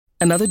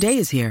Another day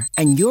is here,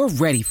 and you're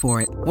ready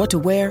for it. What to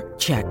wear?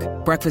 Check.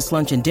 Breakfast,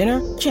 lunch, and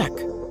dinner? Check.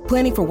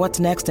 Planning for what's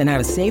next and how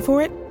to save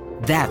for it?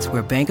 That's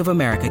where Bank of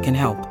America can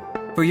help.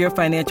 For your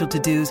financial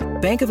to-dos,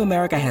 Bank of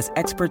America has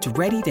experts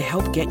ready to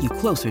help get you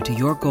closer to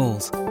your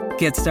goals.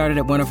 Get started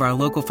at one of our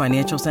local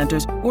financial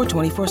centers or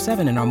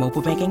 24/7 in our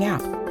mobile banking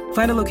app.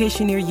 Find a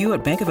location near you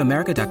at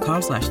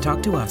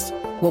bankofamerica.com/talktous.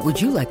 What would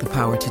you like the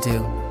power to do?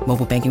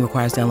 Mobile banking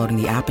requires downloading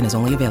the app and is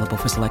only available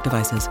for select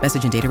devices.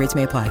 Message and data rates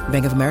may apply.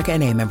 Bank of America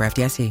NA, member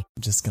FDIC.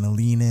 I'm just going to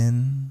lean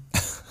in.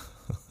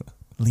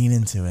 Lean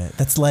into it.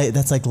 That's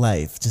like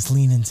life. Just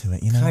lean into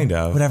it, you know? Kind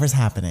of. Whatever's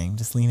happening,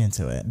 just lean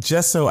into it.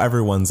 Just so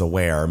everyone's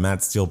aware,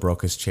 Matt Steele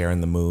broke his chair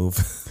in the move.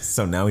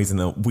 So now he's in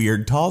a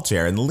weird tall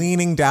chair and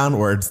leaning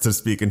downwards to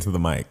speak into the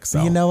mic.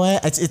 So you know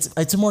what?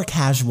 It's a more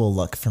casual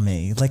look for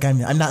me. Like I'm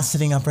not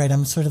sitting upright.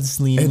 I'm sort of just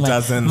leaning.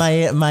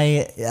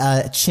 My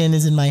chin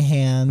is in my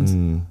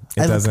hand.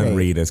 It doesn't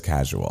read as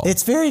casual.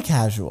 It's very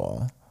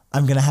casual.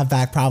 I'm going to have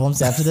back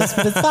problems after this,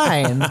 but it's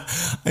fine.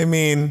 I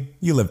mean,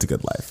 you lived a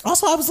good life.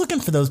 Also, I was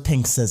looking for those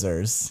pink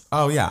scissors.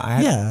 Oh,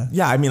 yeah.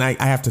 Yeah, I mean, I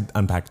have to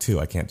unpack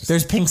too. I can't just...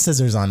 There's pink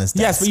scissors on his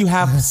desk. Yes, but you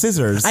have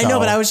scissors. I know,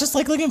 but I was just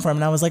like looking for them,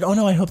 and I was like, oh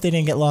no, I hope they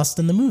didn't get lost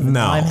in the move.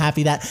 No. I'm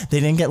happy that they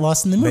didn't get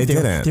lost in the move. They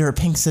didn't. They were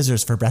pink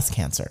scissors for breast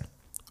cancer.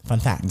 Fun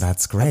fact.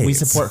 That's great. We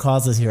support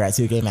causes here at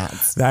 2Gay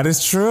Mats. That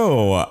is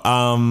true.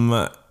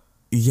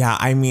 Yeah,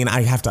 I mean,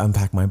 I have to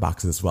unpack my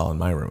boxes as well in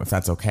my room, if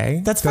that's okay.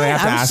 That's fine. I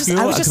have to ask you?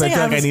 Because I feel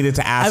like I needed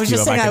to ask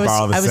you if I could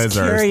borrow the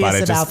scissors, but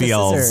it just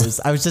feels...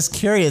 I was just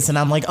curious, and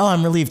I'm like, oh,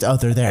 I'm relieved. Oh,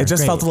 they're there. It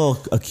just felt a little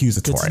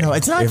accusatory. No,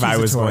 it's not accusatory. If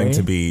I was going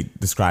to be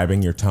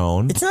describing your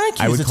tone, it's not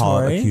accusatory. I would call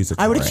it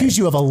accusatory. I would accuse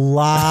you of a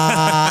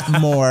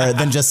lot more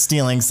than just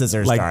stealing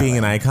scissors, like darling. Being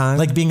an icon?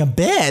 Like being a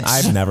bitch.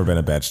 I've never been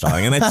a bitch,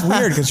 darling. And it's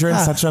weird because you're in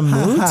such a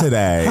mood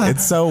today.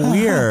 It's so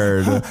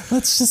weird.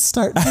 Let's just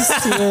start this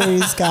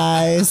series,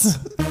 guys.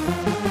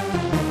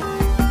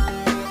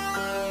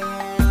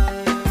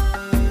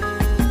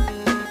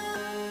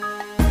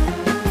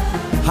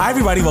 Hi,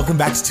 everybody. Welcome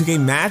back to 2Gay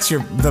Mats,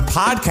 the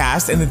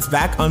podcast, and it's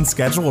back on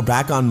schedule. We're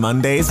back on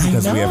Mondays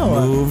because we have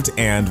moved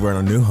and we're in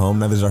our new home.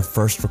 Now, this is our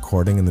first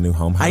recording in the new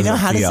home. How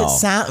does it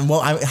sound?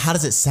 Well, how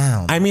does it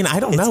sound? I mean, I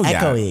don't know yet.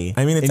 Echoey.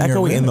 I mean, it's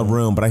echoey in the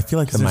room, but I feel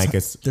like the mic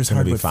is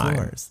going to be fine.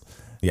 Floors.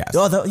 Yes.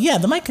 Oh,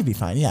 the mic could be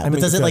fine. Yeah. But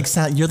does it like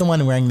sound? You're the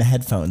one wearing the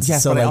headphones.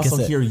 Yes, so but I like,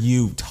 also hear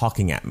you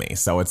talking at me.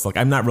 So it's like,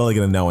 I'm not really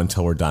going to know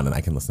until we're done and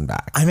I can listen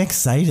back. I'm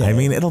excited. I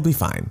mean, it'll be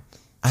fine.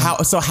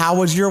 How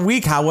was your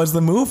week? How was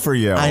the move for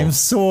you? I'm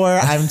sore.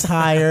 I'm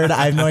tired.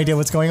 I have no idea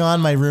what's going on.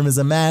 My room is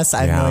a mess.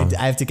 I have no idea.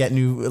 I have to get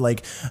new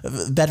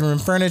bedroom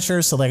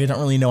furniture. So I don't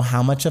really know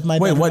how much of my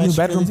Wait, what new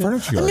bedroom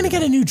furniture? I'm going to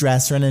get a new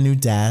dresser and a new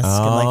desk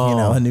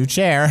and a new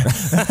chair.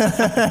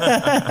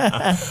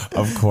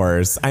 Of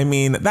course. I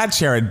mean, that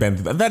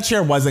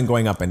chair wasn't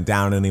going up and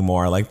down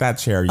anymore. Like that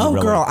chair.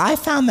 Girl, I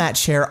found that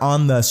chair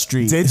on the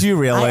street. Did you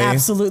really? I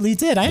absolutely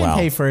did. I didn't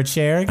pay for a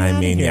chair.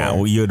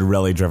 You had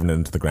really driven it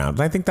into the ground.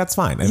 And I think that's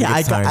fine.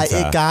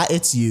 It got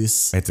its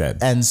use. It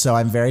did. And so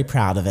I'm very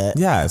proud of it.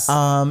 Yes.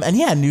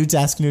 New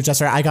desk, new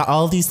dresser. I got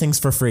all of these things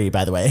for free,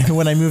 by the way.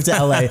 When I moved to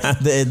LA,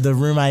 the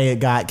room I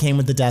got came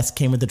with the desk,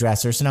 came with the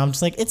dresser. So now I'm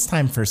just like, it's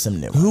time for some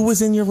new ones. Who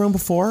was in your room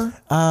before?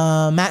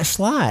 Matt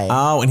Schley.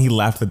 Oh, and he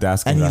left the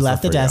desk and the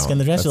dresser.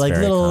 And the dresser. That's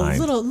like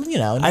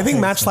little, I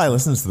think Matt Schley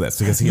listens to this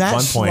because at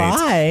one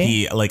point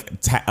he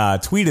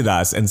tweeted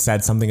us and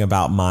said something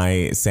about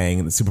my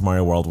saying that Super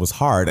Mario World was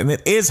hard. And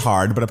it is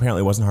hard, but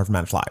apparently it wasn't hard for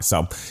Matt Schley.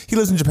 So he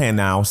lives in Japan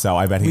now, so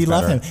I bet we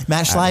love him.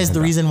 Matt Schley is the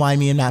reason why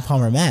me and Matt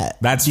Palmer met.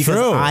 That's because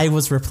true. I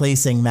was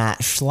replacing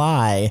Matt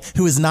Schley,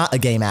 who is not a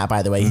gay Matt,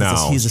 by the way.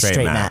 He's a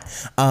straight Matt.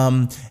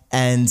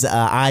 And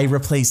I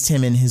replaced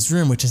him in his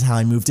room, which is how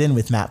I moved in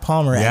with Matt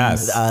Palmer.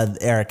 Yes. And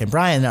Eric and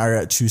Brian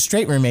are two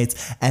straight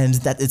roommates, and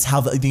that it's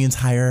how the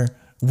entire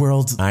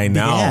world began.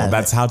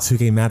 That's how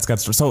 2Gay Mats got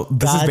started. So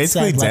this is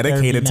basically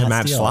dedicated to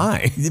Matt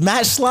Schley.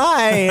 Matt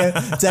Schley.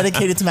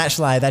 Dedicated to Matt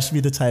Schley. That should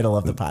be the title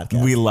of the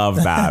podcast. We love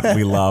that.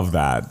 We love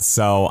that.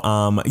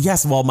 So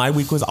yes, well, my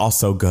week was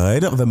also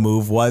good. The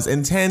move was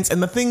intense.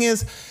 And the thing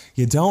is,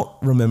 you don't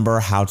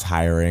remember how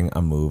tiring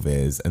a move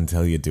is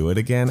until you do it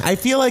again. I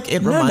feel like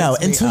it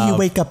reminds me until you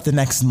wake up the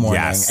next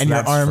morning and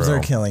your arms are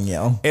killing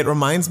you. It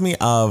reminds me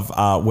of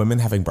women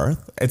having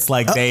birth. It's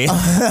like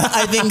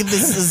I think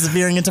this is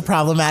veering into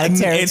problematic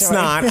territory. It's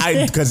not,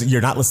 because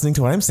you're not listening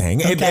to what I'm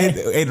saying. Okay.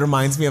 It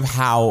reminds me of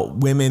how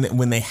women,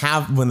 when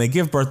they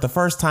give birth the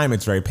first time,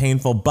 it's very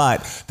painful,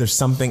 but there's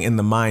something in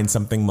the mind,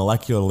 something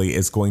molecularly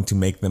is going to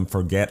make them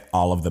forget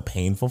all of the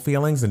painful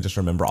feelings and just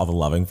remember all the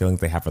loving feelings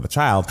they have for the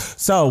child.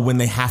 So when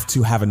they have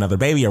to have another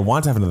baby or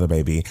want to have another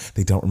baby,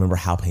 they don't remember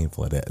how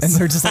painful it is. And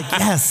they're just like,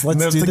 yes, let's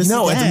do this again.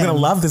 I'm going to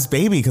love this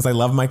baby because I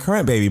love my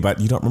current baby, but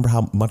you don't remember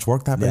how much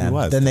work that baby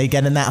was. Then they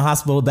get in that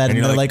hospital bed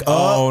and they're like,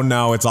 oh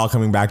no, it's all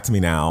coming back to me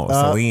now.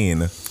 Celine.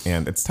 in,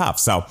 and it's tough.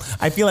 So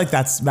I feel like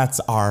that's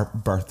our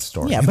birth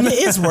story. Yeah, but it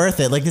is worth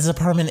it. Like, this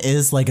apartment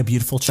is like a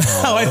beautiful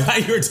child. Oh, I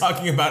thought you were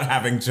talking about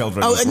having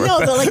children. Oh,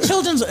 no, like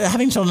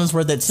having children's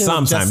worth it too.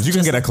 Sometimes you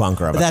can get a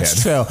clunker of a kid.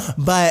 That's true.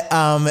 But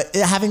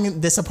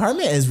having this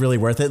apartment is really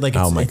worth it. Like,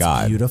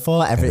 it's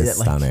beautiful. It is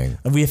stunning.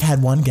 We've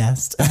had one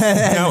guest.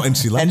 And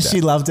she loved it.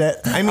 She loved it.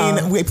 I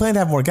mean, we plan to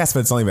have more guests,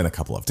 but it's only been a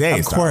couple of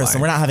days. Of course.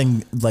 And we're not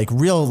having like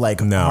real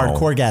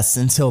hardcore guests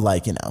until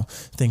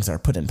things are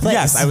put in place.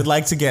 Yes, I would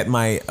like to get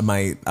my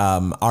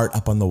art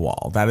up on the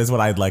wall. That is what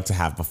I'd like to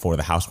have before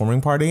the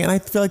housewarming party, and I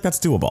feel like that's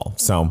doable.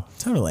 So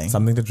totally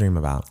something to dream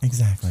about.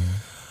 Exactly.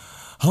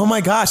 Oh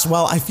my gosh.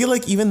 Well, I feel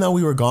like even though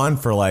we were gone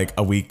for like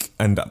a week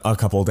and a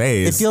couple of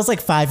days, it feels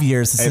like 5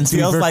 years since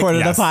we've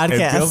recorded a podcast.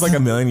 It feels like a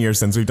million years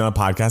since we've done a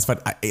podcast.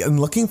 But in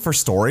looking for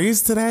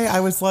stories today, I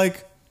was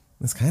like,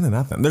 it's kind of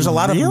nothing. There's a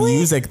lot of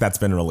music that's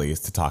been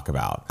released to talk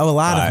about. Oh, a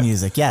lot of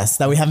music, yes,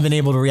 that we haven't been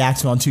able to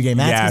react to on 2 Gay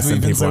Mats. Yes,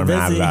 and people are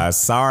mad at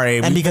us. Sorry.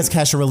 And because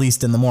Kesha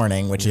released in the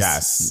morning, which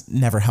is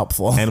never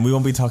helpful. And we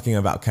won't be talking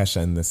about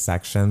Kesha in this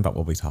section, but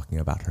we'll be talking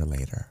about her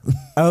later.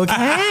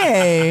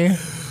 Okay.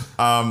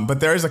 But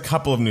there's a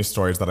couple of news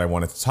stories that I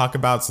wanted to talk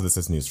about. So this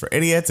is News for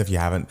Idiots. If you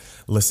haven't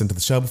listened to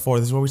the show before,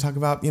 this is where we talk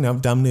about,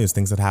 dumb news,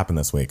 things that happened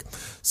this week.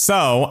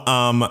 So,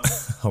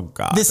 oh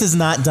God. This is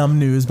not dumb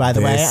news, by the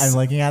way. I'm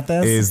looking at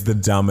this. Is the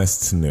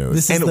dumbest news.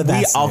 This is the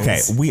best news. Okay,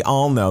 we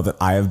all know that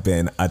I have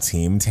been a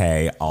Team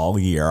Tay all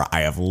year.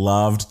 I have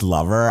love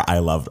her. I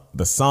love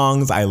the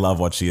songs. I love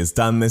what she has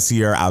done this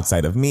year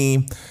outside of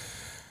me.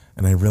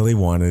 And I really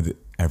wanted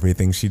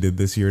everything she did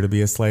this year to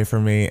be a slay for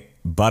me.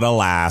 But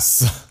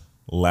alas,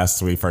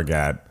 lest we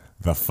forget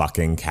the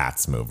fucking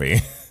Cats movie.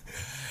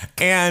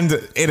 And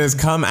it has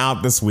come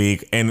out this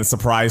week, and a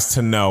surprise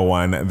to no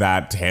one,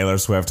 that Taylor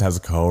Swift has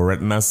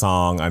co-written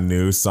a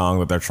new song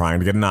that they're trying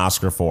to get an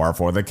Oscar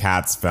for the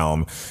Cats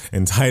film,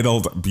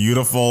 entitled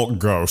Beautiful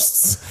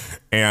Ghosts.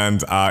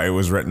 And it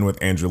was written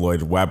with Andrew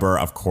Lloyd Webber.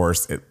 Of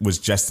course, it was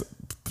just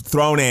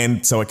thrown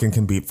in so it can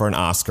compete for an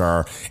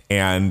Oscar.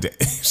 And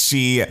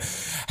she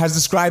has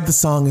described the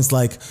song as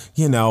like,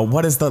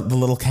 what is the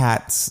little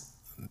cat's...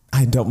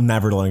 I don't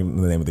never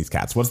learn the name of these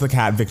cats. What's the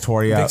cat?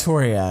 Victoria.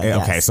 Victoria.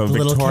 Okay, yes. so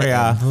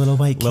Victoria, the little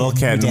white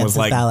kitten was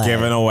like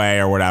given away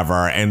or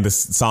whatever, and this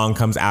song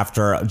comes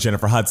after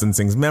Jennifer Hudson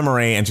sings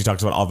 "Memory," and she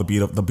talks about all the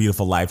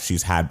beautiful life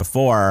she's had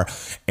before,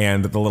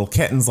 and the little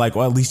kitten's like,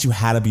 well, at least you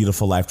had a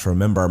beautiful life to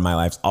remember. My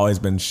life's always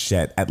been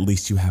shit. At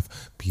least you have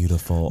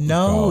beautiful.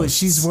 No, ghosts.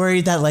 She's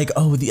worried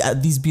that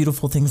these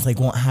beautiful things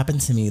won't happen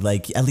to me.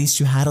 Like, at least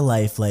you had a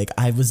life. Like,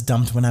 I was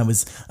dumped when I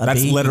was a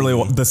baby. That's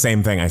literally the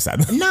same thing I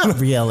said. Not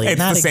really. It's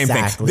not the same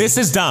exactly. thing. This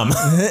is dumb.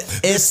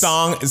 This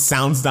song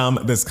sounds dumb.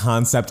 This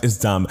concept is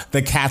dumb.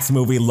 The Cats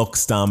movie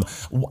looks dumb.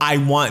 I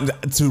want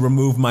to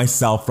remove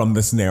myself from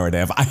this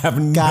narrative. I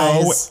have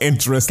no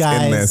interest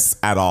in this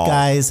at all.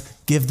 Guys,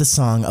 give the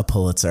song a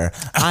Pulitzer.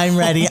 I'm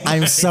ready.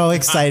 I'm so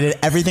excited.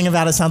 Everything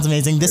about it sounds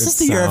amazing. This is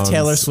the year of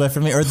Taylor Swift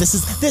for me, or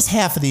this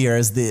half of the year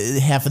is the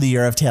half of the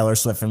year of Taylor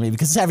Swift for me,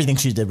 because everything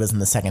she did was in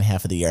the second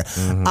half of the year.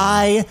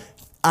 Mm-hmm.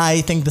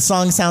 I think the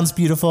song sounds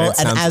beautiful,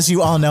 and as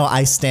you all know,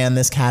 I stan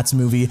this Cats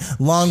movie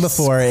long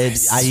before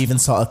I even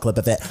saw a clip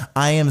of it.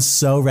 I am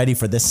so ready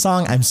for this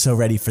song. I'm so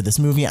ready for this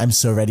movie. I'm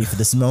so ready for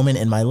this moment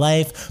in my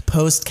life.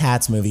 Post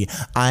Cats movie,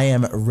 I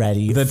am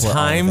ready. The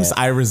times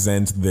I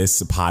resent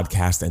this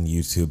podcast and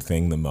YouTube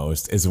thing the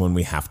most is when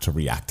we have to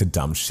react to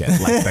dumb shit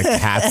like the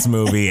Cats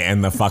movie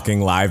and the fucking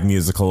live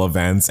musical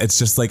events. It's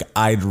just like,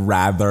 I'd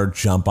rather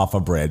jump off a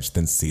bridge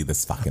than see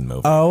this fucking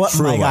movie. Oh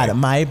my God.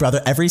 My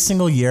brother, every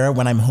single year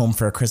when I'm home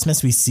for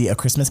Christmas, we see A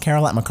Christmas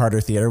Carol at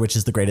McCarter Theater, which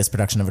is the greatest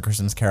production of A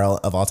Christmas Carol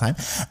of all time.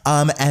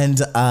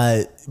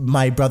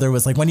 My brother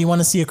was like, when do you want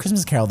to see A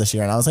Christmas Carol this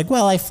year? And I was like,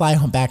 well, I fly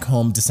back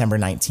home December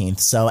 19th.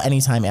 So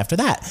anytime after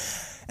that.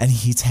 And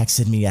he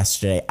texted me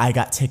yesterday, I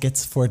got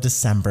tickets for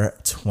December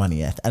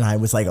 20th. And I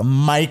was like,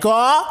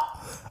 Michael,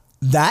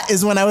 that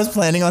is when I was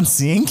planning on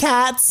seeing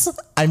Cats.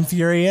 I'm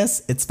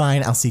furious. It's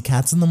fine. I'll see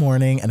Cats in the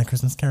morning and A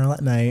Christmas Carol at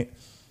night.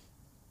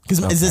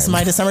 Because this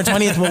my December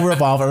 20th will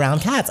revolve around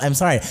Cats. I'm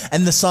sorry.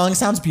 And the song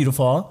sounds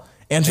beautiful.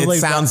 It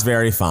sounds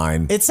very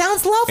fine. It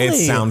sounds lovely.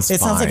 It sounds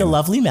like a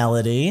lovely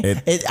melody.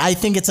 I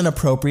think it's an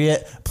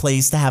appropriate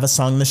place to have a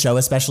song in the show,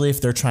 especially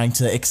if they're trying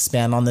to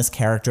expand on this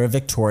character of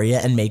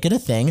Victoria and make it a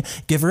thing.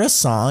 Give her a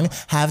song.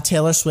 Have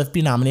Taylor Swift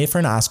be nominated for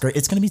an Oscar.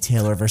 It's going to be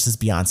Taylor versus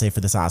Beyonce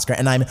for this Oscar.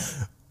 And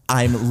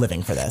I'm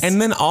living for this.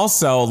 And then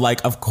also,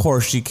 of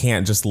course, she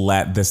can't just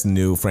let this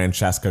new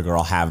Francesca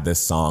girl have this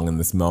song in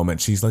this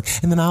moment. She's like,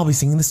 and then I'll be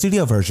singing the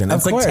studio version.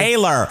 It's like,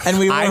 Taylor. And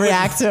we will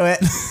react to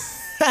it.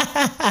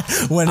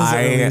 When is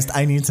it released?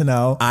 I need to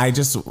know. I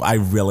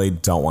really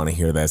don't want to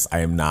hear this. I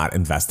am not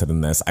invested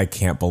in this. I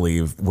can't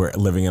believe we're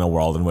living in a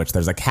world in which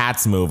there's a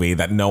Cats movie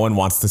that no one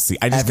wants to see.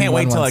 I just can't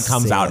wait till it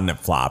comes out and it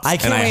flops. I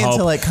can't wait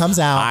until it comes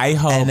out. I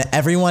hope. And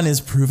everyone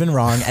is proven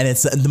wrong, and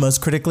it's the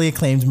most critically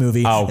acclaimed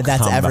movie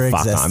that's ever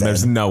existed.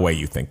 There's no way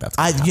you think that's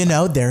gonna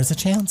happen. There's a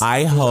chance.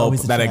 I hope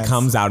that it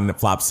comes out and it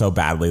flops so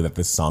badly that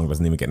this song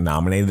doesn't even get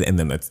nominated, and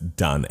then it's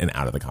done and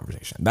out of the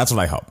conversation. That's what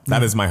I hope.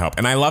 That is my hope.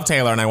 And I love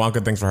Taylor and I want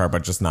good things for her,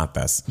 but just not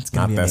this.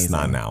 Not this, amazing.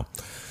 Not now.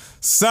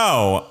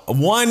 So,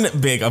 one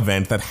big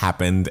event that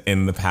happened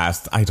in the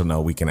past,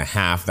 week and a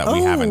half that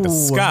we haven't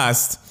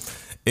discussed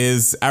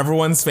is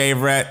everyone's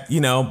favorite,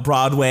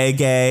 Broadway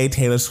gay,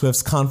 Taylor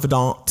Swift's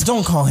confidant.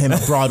 Don't call him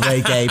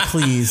Broadway gay,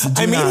 please.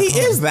 He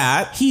is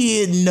that.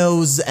 He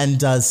knows and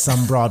does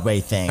some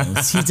Broadway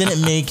things. He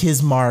didn't make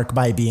his mark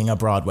by being a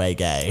Broadway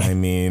gay.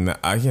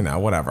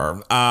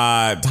 Whatever.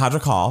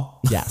 Todrick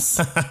Hall. Yes.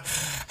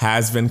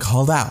 has been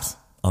called out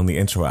on the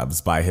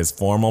interwebs by his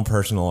former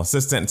personal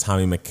assistant,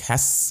 Tommy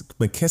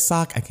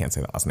McKissock. I can't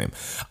say that last name.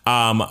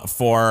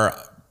 For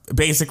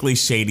basically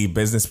shady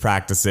business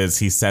practices.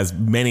 He says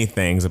many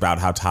things about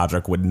how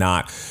Todrick would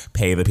not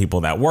pay the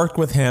people that worked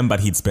with him,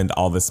 but he'd spend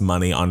all this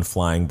money on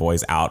flying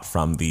boys out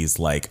from these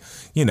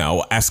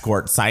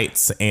escort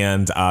sites,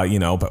 and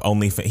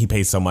but he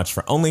pays so much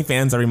for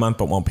OnlyFans every month,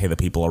 but won't pay the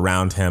people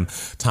around him.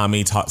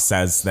 Tommy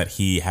says that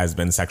he has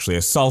been sexually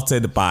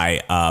assaulted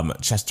by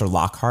Chester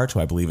Lockhart, who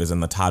I believe is in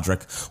the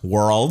Todrick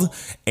world,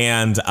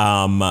 and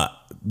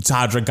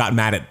Todrick got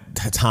mad at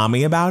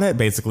Tommy about it.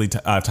 Basically,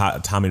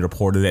 Tommy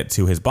reported it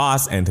to his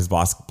boss, and his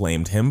boss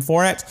blamed him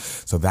for it.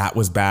 So that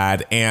was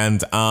bad.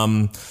 And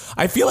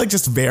I feel like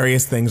just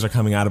various things are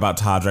coming out about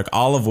Todrick,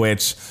 all of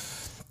which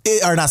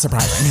are not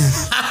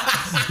surprising.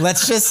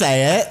 Let's just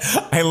say it.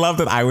 I love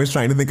that I was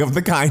trying to think of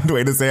the kind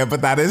way to say it,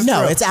 but that is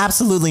true. It's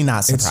absolutely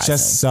not surprising. It's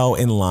just so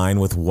in line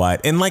with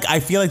what, and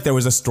I feel like there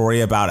was a story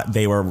about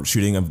they were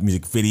shooting a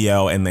music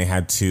video and they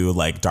had two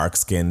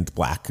dark-skinned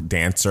black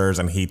dancers,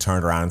 and he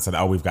turned around and said,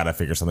 "Oh, we've got to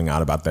figure something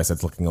out about this.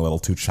 It's looking a little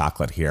too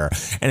chocolate here."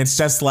 And it's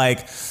just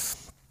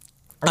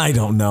I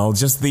don't know,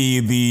 just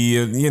the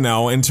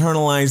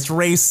internalized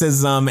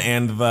racism,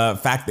 and the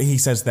fact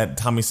that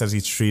Tommy says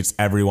he treats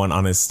everyone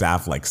on his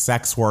staff like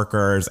sex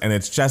workers. And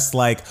it's just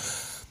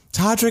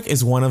Todrick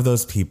is one of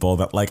those people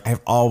that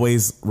I've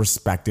always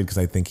respected because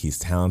I think he's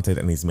talented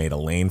and he's made a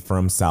lane for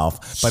himself.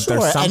 But sure,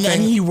 there's something,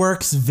 and he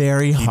works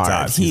very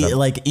hard. He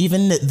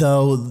even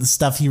though the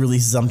stuff he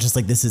releases, I'm just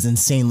this is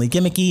insanely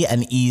gimmicky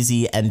and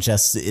easy and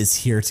just is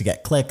here to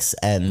get clicks,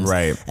 and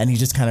and he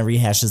just kind of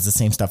rehashes the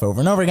same stuff over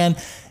and over again.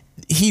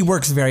 He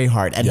works very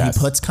hard, and he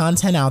puts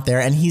content out there,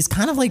 and he's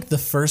kind of the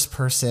first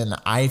person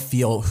I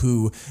feel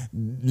who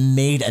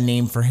made a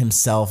name for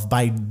himself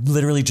by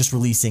literally just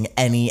releasing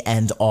any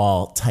and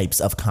all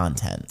types of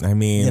content. I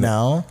mean,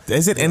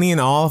 is it any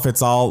and all if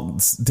it's all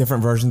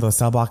different versions of the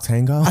Cell Block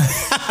Tango?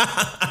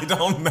 I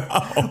don't know.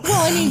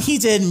 Well, I mean, he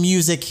did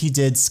music, he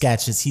did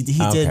sketches,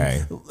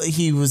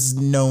 he was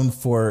known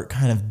for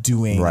kind of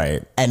doing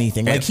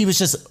anything. He was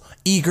just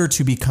eager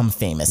to become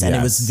famous, and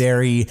it was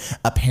very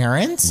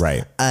apparent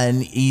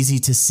and easy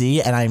to see,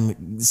 and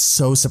I'm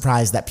so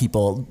surprised that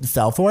people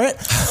fell for it.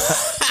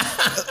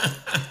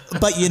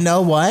 But you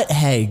know what?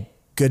 Hey,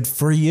 good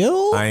for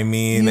you. I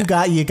mean, you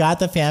got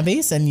the fan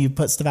base, and you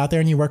put stuff out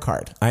there, and you work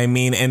hard. I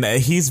mean, and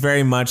he's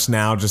very much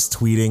now just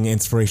tweeting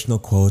inspirational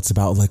quotes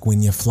about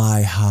when you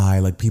fly high,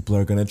 people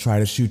are going to try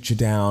to shoot you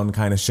down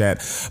kind of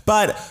shit.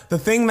 But the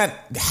thing that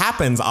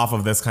happens off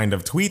of this kind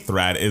of tweet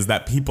thread is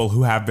that people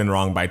who have been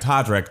wronged by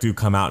Todrick do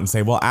come out and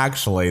say, well,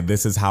 actually,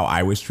 this is how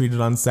I was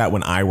treated on set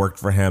when I worked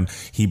for him.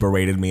 He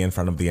berated me in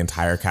front of the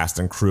entire cast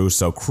and crew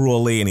so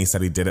cruelly, and he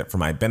said he did it for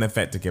my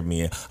benefit to give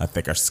me a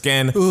thicker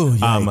skin. Ooh,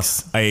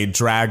 yikes. A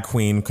drag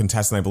queen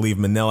contestant, I believe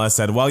Manila,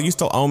 said, well, you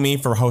still owe me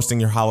for hosting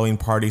your Halloween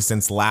party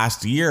since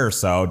last year or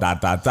so, ...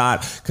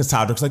 Because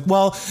Todrick's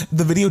well,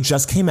 the video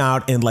just came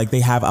out, and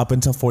they have up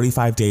until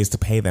 45 days to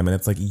pay them. And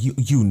it's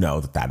you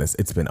know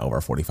it's been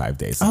over 45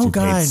 days since you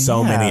paid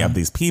so many of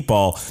these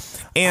people.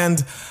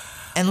 And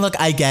look,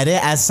 I get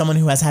it. As someone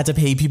who has had to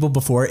pay people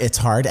before, it's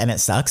hard and it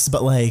sucks,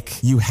 but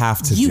you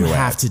have to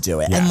do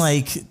it. Yes. And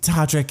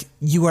Todrick,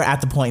 you are at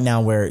the point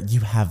now where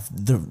you have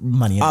the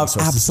money and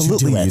resources absolutely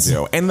to do it. You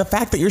do. And the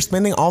fact that you're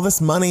spending all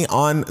this money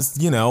on,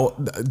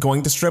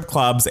 going to strip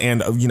clubs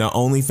and,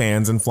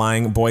 OnlyFans and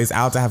flying boys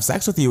out to have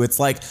sex with you, it's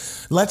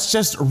let's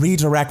just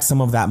redirect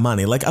some of that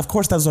money. Of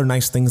course, those are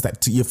nice things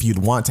that if you'd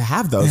want to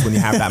have those when you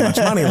have that much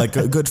money,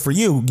 good for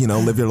you,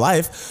 live your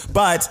life.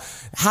 But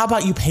how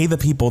about you pay the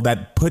people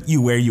that put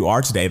you where you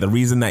are today? The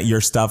reason that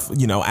your stuff,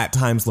 at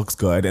times looks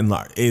good and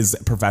is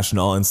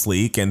professional and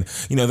sleek, and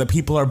that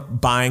people are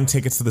buying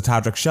tickets to the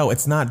Todrick show.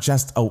 It's not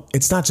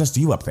just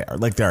you up there.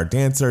 There are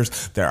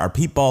dancers, there are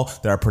people,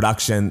 there are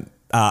production.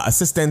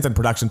 assistants and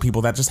production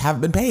people that just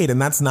haven't been paid,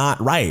 and that's not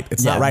right.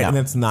 It's not right, and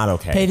it's not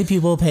okay. Pay the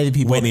people.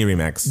 Whitney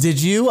remix.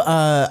 Did you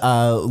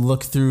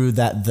look through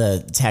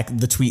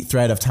the tweet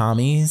thread of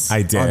Tommy's?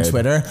 I did. On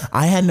Twitter.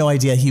 I had no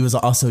idea he was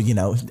also,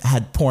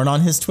 had porn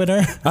on his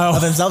Twitter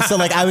of himself. So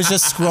like I was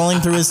just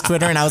scrolling through his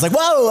Twitter and I was like,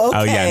 whoa, okay.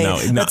 Oh yeah, no.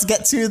 Let's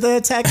get to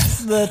the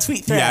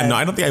tweet thread. Yeah, no,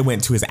 I don't think I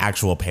went to his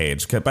actual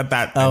page, but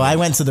that. I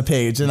went to the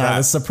page and I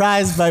was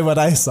surprised by what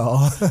I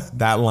saw.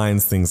 That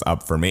lines things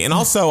up for me. And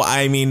also,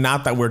 I mean,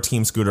 not that we're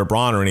Team Scooter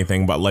Braun or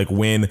anything, but like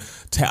when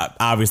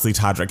obviously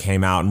Todrick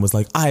came out and was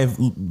like, I've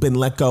been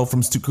let go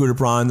from Scooter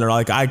Braun, or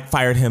like I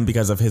fired him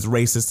because of his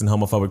racist and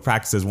homophobic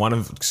practices. One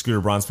of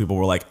Scooter Braun's people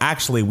were like,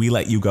 actually, we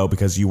let you go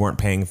because you weren't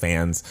paying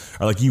fans,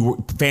 or like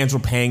fans were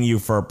paying you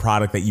for a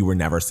product that you were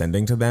never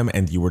sending to them,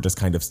 and you were just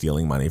kind of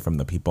stealing money from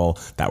the people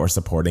that were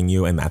supporting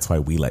you, and that's why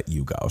we let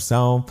you go.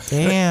 So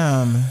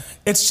damn,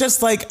 it's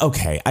just like,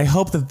 okay, I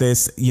hope that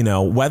this,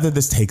 whether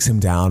this takes him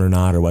down or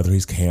not, or whether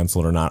he's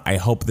canceled or not, I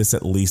hope this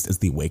at least is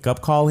the wake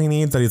up call he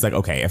needs, that he's like,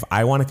 okay, if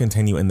I want to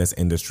continue in this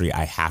industry,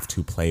 I have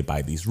to play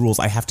by these rules.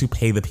 I have to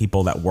pay the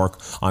people that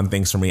work on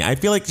things for me. I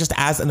feel like just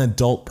as an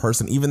adult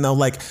person, even though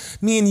like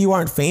me and you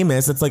aren't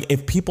famous, it's like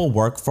if people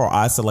work for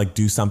us or like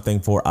do something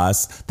for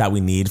us that we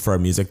need for a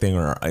music thing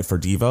or for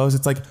Devos,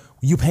 it's like,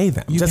 you pay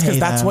them just because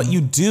that's what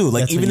you do.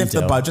 Like, that's even if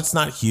the budget's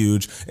not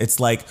huge, it's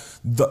like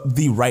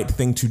the right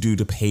thing to do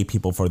to pay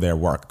people for their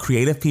work.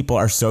 Creative people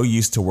are so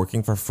used to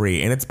working for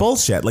free, and it's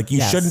bullshit. Like, you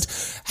shouldn't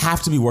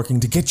have to be working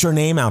to get your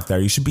name out there.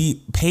 You should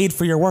be paid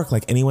for your work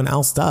like anyone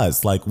else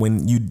does. Like,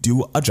 when you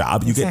do a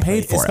job, you get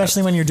paid for it.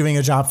 Especially when you're doing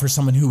a job for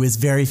someone who is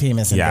very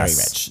famous and very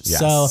rich.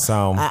 Yes.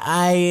 So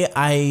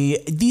I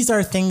these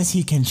are things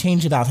he can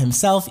change about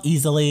himself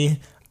easily.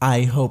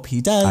 I hope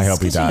he does. I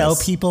hope he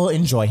does. People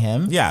enjoy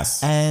him.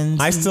 Yes.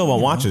 And I still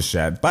won't watch his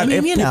shit. But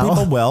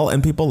people will,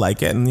 and people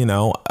like it. And,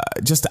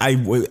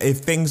 if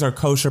things are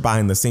kosher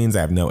behind the scenes,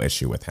 I have no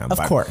issue with him. Of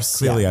course.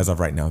 Clearly, as of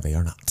right now, they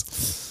are not.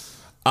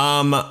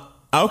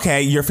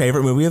 Okay, your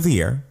favorite movie of the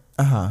year.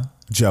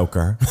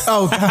 Joker.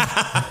 Oh,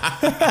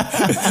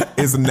 God.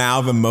 Is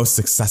now the most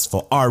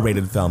successful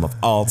R-rated film of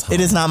all time.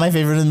 It is not my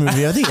favorite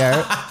movie of the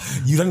year.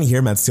 You didn't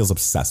hear Matt Steele's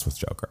obsessed with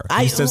Joker.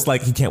 He's just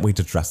like, he can't wait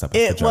to dress up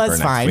as the Joker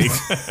next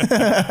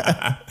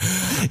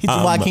week.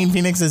 Joaquin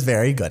Phoenix is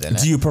very good in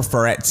it. Do you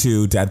prefer it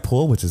to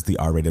Deadpool, which is the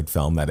R-rated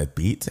film that it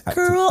beat?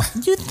 Girl,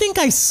 you think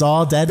I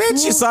saw Deadpool?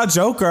 Bitch, you saw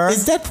Joker.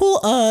 Is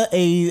Deadpool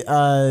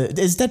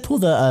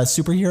the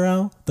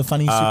superhero? The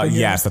funny superhero?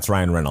 Yes, that's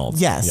Ryan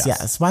Reynolds.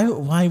 Yes.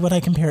 Why would I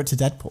compare it to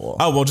Deadpool?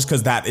 Oh, well, just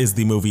because that is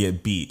the movie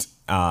it beat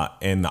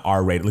in the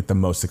R-rated, like the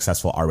most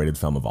successful R-rated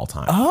film of all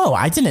time. Oh,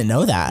 I didn't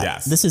know that.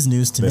 Yes. This is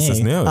news to me. This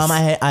is news.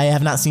 I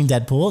have not seen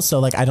Deadpool, so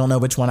like I don't know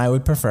which one I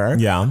would prefer.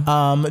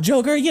 Yeah.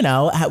 Joker,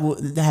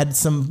 had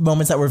some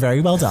moments that were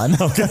very well done.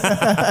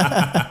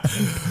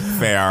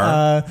 Fair.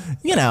 I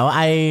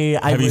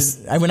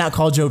would not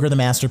call Joker the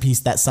masterpiece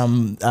that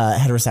some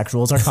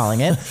heterosexuals are calling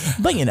it,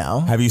 but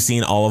Have you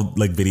seen all of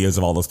like videos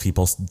of all those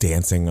people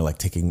dancing or like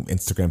taking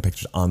Instagram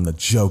pictures on the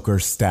Joker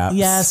steps?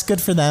 Yes,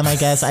 good for them, I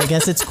guess. I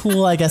guess it's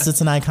cool. I guess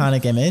it's an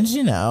iconic image,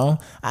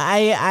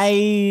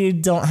 I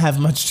don't have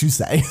much to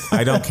say.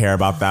 I don't care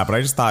about that, but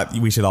I just thought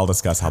we should all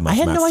discuss how much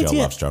Matt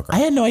Steele loves Joker. I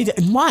had no idea.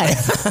 Why?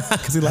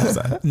 Because he loves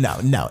it.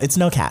 No, it's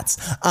no cats.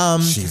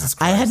 Jesus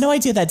Christ. I had no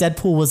idea that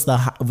Deadpool was the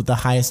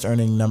highest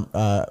earning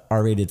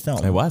R-rated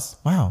film. It was.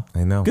 Wow.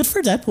 I know. Good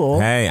for Deadpool.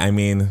 Hey, I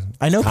mean,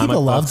 I know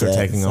people loved it.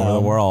 Taking over the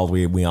world.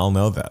 We all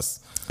know this.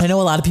 I know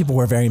a lot of people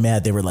were very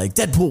mad. They were like,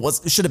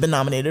 Deadpool should have been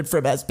nominated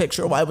for Best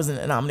Picture. Why wasn't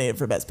it nominated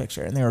for Best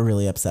Picture? And they were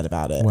really upset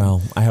about it.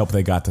 Well, I hope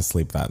they got to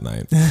sleep that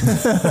night.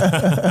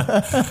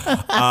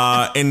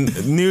 In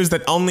news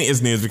that only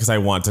is news because I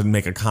want to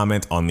make a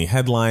comment on the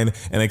headline,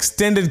 an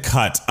extended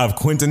cut of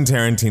Quentin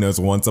Tarantino's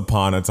Once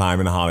Upon a Time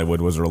in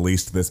Hollywood was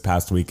released this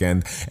past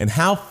weekend. And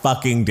how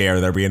fucking dare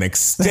there be an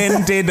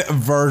extended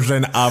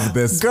version of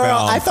this film? Girl,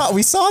 I thought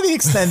we saw the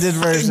extended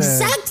version.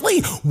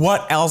 Exactly.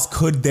 What else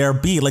could there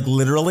be? Like,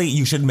 literally,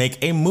 you should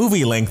make a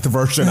movie length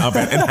version of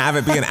it and have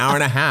it be an hour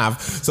and a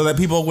half so that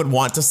people would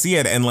want to see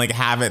it and like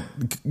have it,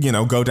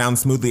 go down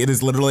smoothly. It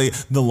is literally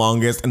the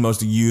longest and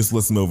most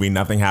useless movie.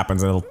 Nothing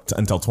happens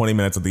until 20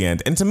 minutes at the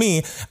end. And to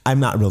me, I'm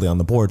not really on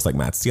the boards like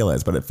Matt Steele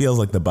is, but it feels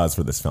like the buzz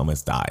for this film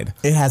has died.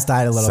 It has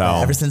died a little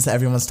bit ever since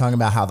everyone's talking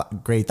about how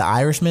great The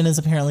Irishman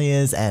apparently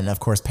is. And of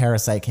course,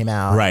 Parasite came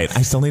out. Right.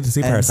 I still need to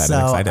see Parasite.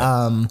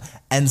 I'm excited.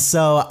 And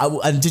so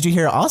did you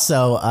hear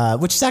also,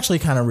 which is actually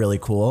kind of really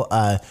cool,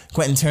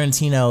 Quentin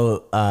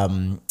Tarantino,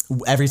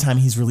 every time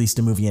he's released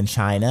a movie in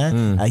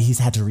China, he's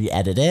had to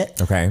re-edit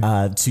it. Okay.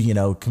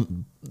 To,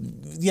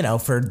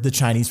 for the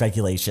Chinese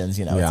regulations,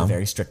 it's a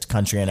very strict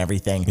country and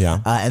everything.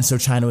 Yeah. And so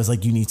China was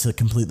like, you need to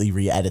completely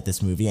re-edit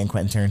this movie. And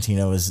Quentin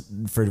Tarantino was,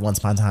 for Once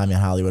Upon a Time in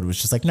Hollywood, was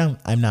just like, no,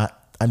 I'm not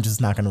I'm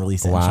just not going to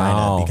release it in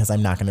China because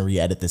I'm not going to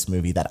re-edit this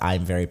movie that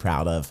I'm very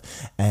proud of.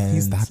 And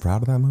he's that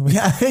proud of that movie?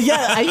 Yeah.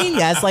 I mean,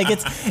 yes, like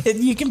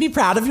you can be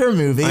proud of your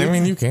movie. I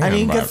mean, you can. I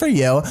mean, good for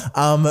you.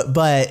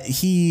 But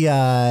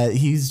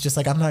he's just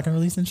like, I'm not going to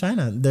release in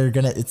China.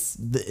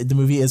 The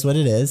movie is what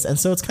it is. And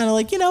so it's kind of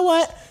like, you know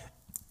what?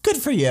 Good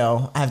for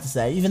you, I have to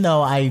say. Even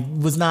though I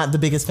was not the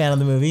biggest fan of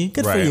the movie,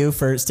 good for you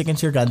for sticking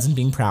to your guns and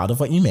being proud of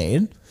what you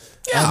made.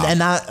 Yeah. And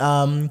not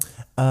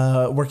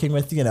working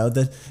with,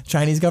 the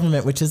Chinese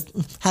government, which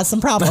has some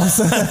problems.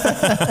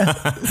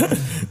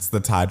 It's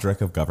the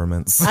Todrick of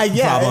governments.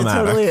 Yeah, it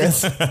totally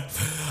is.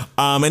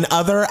 In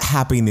other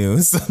happy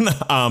news,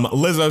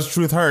 Lizzo's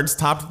Truth Hurts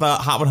topped the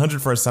Hot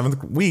 100 for a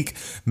 7th week,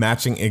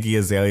 matching Iggy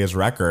Azalea's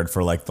record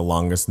for like the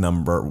longest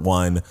number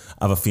one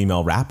of a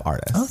female rap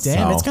artist. Oh,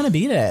 damn, it's going to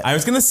beat it. I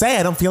was going to say,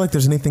 I don't feel like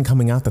there's anything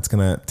coming out that's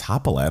going to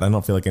topple it. I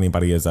don't feel like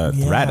anybody is a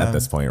threat at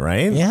this point,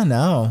 right? Yeah,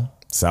 no.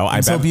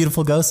 So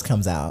Beautiful Ghost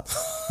comes out.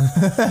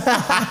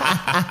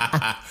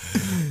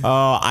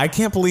 Oh, I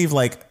can't believe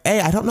I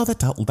don't know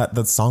that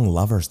the song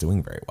Lover's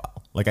doing very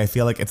well. Like, I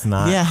feel like it's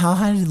not. Yeah, how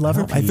high did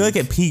Lover peak? I feel like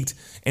it peaked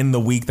in the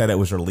week that it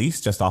was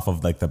released, just off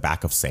of like the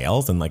back of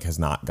sales, and like has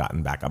not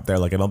gotten back up there.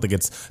 Like, I don't think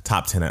it's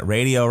top 10 at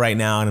radio right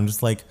now, and I'm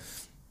just like,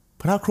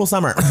 put out Cruel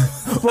Summer.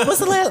 What was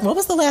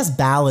the last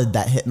ballad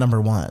that hit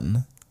number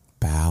one?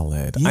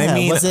 Ballad. Yeah, I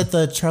mean, was it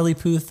the Charlie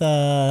Puth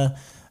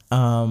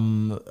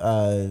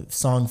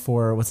song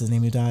for what's his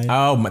name who died?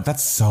 Oh,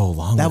 that's so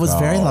long ago. That was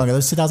very long ago. That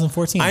was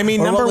 2014. I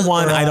mean, number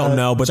one, I don't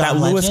know, but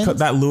John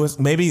that Lewis,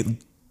 maybe.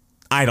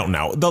 I don't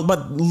know.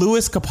 But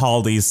Louis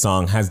Capaldi's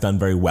song has done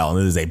very well, and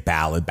it is a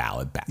ballad.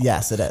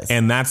 Yes, it is.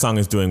 And that song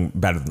is doing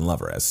better than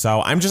Lover is. So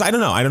I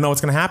don't know. I don't know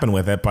what's going to happen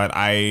with it, but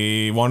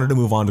I wanted to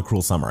move on to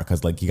Cruel Summer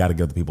because, you got to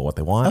give the people what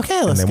they want.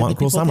 Okay, let's give the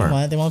people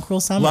what they want.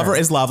 Cruel Summer. Lover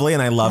is lovely,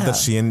 and I love that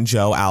she and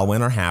Joe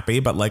Alwyn are happy,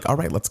 but, all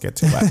right, let's get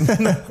to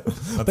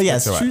it. But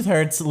yes, Truth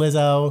Hurts,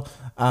 Lizzo.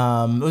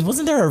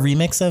 Wasn't there a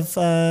remix of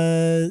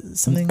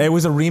something? It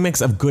was a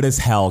remix of Good as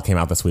Hell came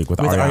out this week with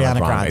Ariana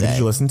Grande. Did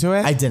you listen to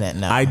it? I didn't,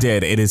 no. I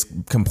did. It is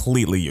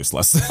completely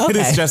useless. Okay. It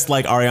is just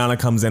Ariana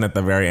comes in at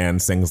the very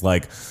end, sings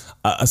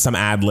some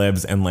ad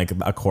libs and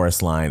a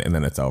chorus line, and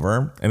then it's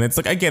over. And it's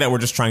I get it. We're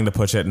just trying to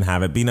push it and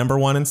have it be number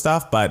one and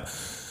stuff, but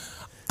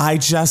I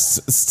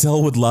just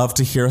still would love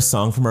to hear a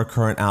song from her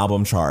current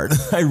album chart.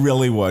 I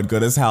really would.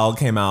 Good as Hell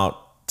came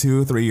out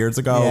 2-3 years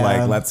ago.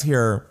 Yeah. Let's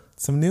hear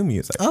some new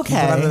music. Okay.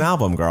 Put out an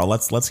album, girl.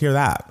 Let's hear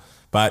that.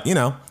 But,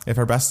 if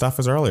her best stuff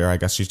is earlier, I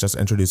guess she's just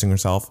introducing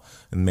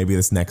herself, and maybe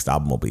this next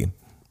album will be,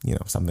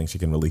 something she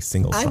can release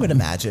singles I from. would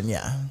imagine,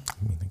 yeah.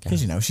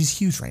 Because, she's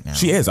huge right now.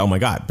 She is. Oh, my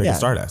God.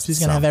 Biggest artist. She's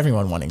going to have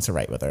everyone wanting to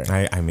write with her.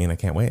 I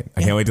can't wait.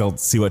 I can't wait to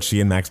see what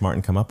she and Max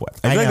Martin come up with.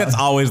 I feel like that's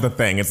always the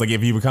thing. It's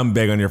if you become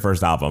big on your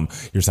first album,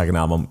 your second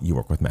album, you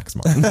work with Max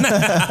Martin.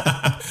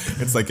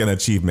 It's an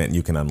achievement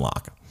you can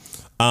unlock.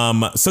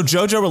 So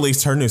JoJo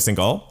released her new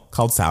single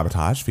called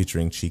Sabotage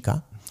featuring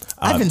Chica.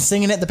 I've been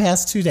singing it the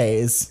past 2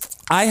 days.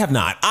 I have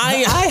not.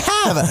 I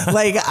have.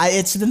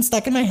 It's been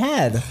stuck in my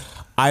head.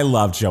 I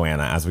love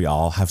Joanna, as we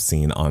all have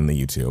seen on the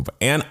YouTube.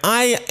 And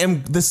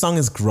this song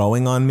is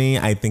growing on me.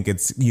 I think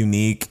it's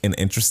unique and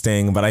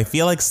interesting, but I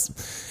feel like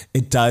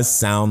it does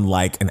sound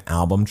like an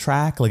album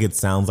track. It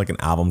sounds like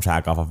an album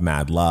track off of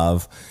Mad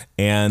Love.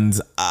 And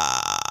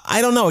I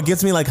don't know. It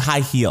gives me high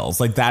heels.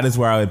 That is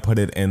where I would put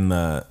it in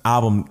the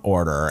album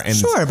order. And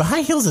sure, but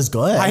High Heels is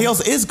good. High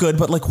Heels is good,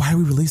 but why are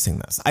we releasing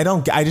this? I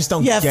just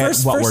don't get what we're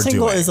doing. First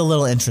single is a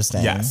little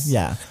interesting. Yes.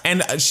 Yeah.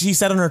 And she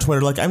said on her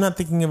Twitter, I'm not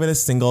thinking of it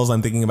as singles.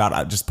 I'm thinking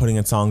about just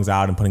putting songs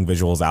out and putting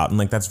visuals out. And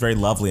that's very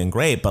lovely and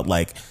great. But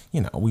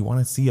we want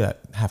to see it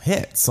have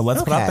hits. So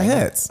let's put out the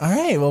hits. All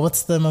right. Well,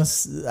 what's the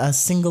most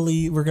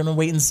singly? We're going to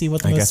wait and see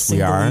what the most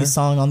singly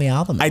song on the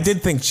album is. I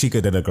did think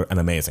Chica did an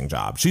amazing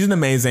job. She's an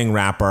amazing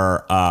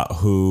rapper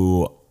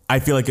who I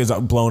feel is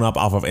blown up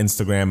off of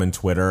Instagram and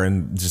Twitter,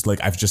 and just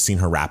I've just seen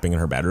her rapping in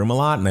her bedroom a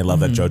lot, and I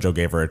love that JoJo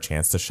gave her a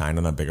chance to shine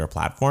on a bigger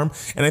platform,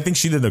 and I think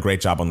she did a great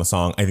job on the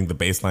song. I think the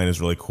bass line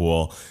is really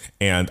cool,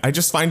 and I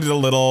just find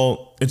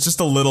it's just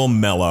a little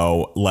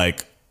mellow,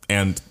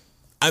 and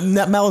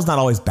mellow's not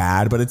always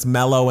bad, but it's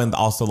mellow and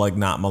also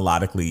not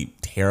melodically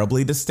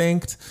terribly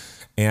distinct.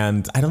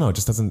 And I don't know, it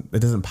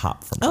doesn't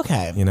pop for me.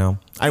 Okay.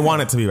 I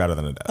want it to be better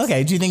than it does.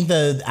 Okay. Do you think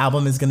the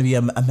album is going to be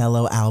a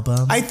mellow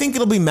album? I think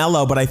it'll be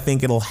mellow, but I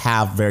think it'll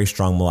have very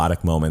strong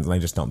melodic moments, and I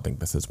just don't think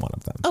this is one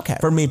of them. Okay.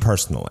 For me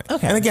personally.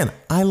 Okay. And again,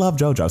 I love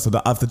JoJo,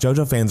 so if the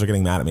JoJo fans are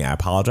getting mad at me, I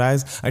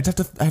apologize. I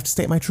have to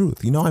state my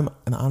truth. I'm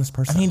an honest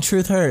person. I mean,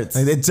 truth hurts.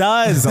 It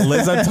does.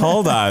 Lizzo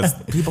told us.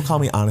 People call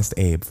me Honest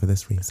Abe for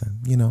this reason,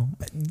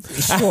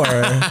 Sure.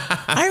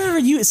 I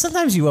remember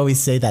sometimes you always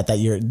say that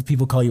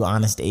people call you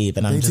Honest Abe,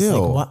 and I'm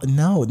just what?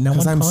 No one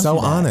because I'm so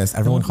honest.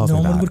 Everyone calls me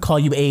that. No one would call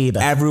you Abe.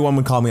 Everyone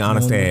would call me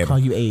Honest Abe. Would call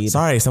you Abe.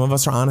 Sorry, some of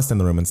us are honest in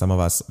the room, and some of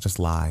us just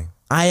lie.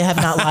 I have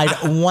not lied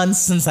once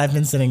since I've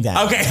been sitting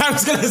down. Okay, I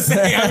was gonna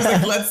say,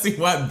 let's see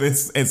what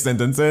this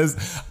sentence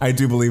is. I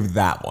do believe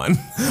that one.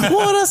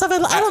 What else have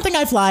I don't think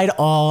I've lied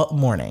all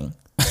morning.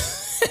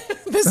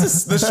 This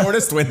is the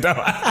shortest window.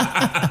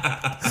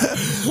 I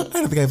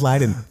don't think I've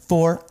lied in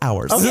 4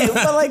 hours. Okay,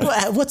 but like,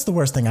 what's the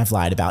worst thing I've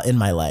lied about in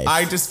my life?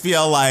 I just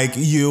feel like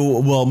you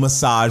will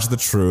massage the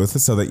truth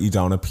so that you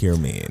don't appear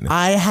mean.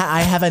 I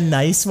have a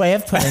nice way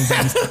of putting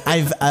things.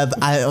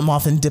 I'm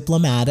often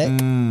diplomatic.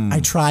 I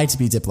try to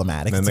be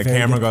diplomatic. And the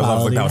camera goes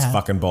off like that was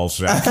fucking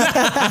bullshit.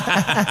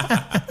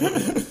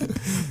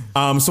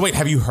 So wait,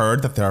 have you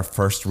heard that there are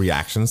first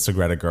reactions to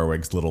Greta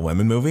Gerwig's Little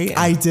Women movie?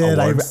 I did.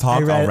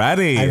 Talk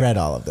already. I read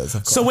all of those.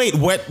 Of course. So wait,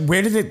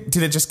 where did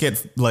it just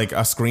get like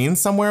a screen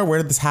somewhere? Where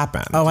did this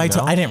happen? Oh, I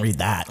didn't read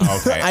that.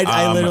 Okay.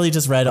 I literally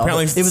just read all.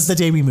 It was the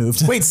day we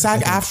moved. Wait,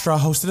 SAG-AFTRA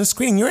hosted a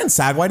screening. You're in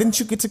SAG. Why didn't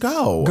you get to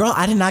go? Girl,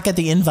 I did not get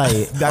the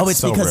invite. That's it's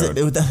so because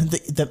rude.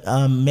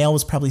 the mail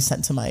was probably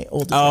sent to my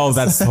old address. Oh,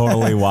 that's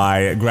totally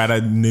why.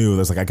 Greta knew.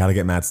 There's like, I got to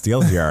get Matt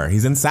Steele here.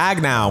 He's in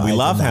SAG now. We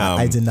love him.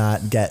 I did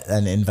not get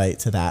an invite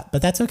to that,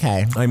 but that's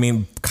okay. I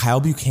mean, Kyle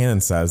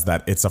Buchanan says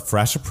that it's a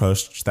fresh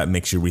approach that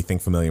makes you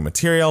rethink familiar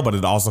material, but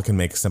it also can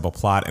make simple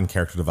plot and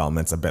character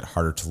developments a bit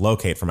harder to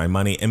locate. For my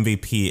money,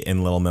 MVP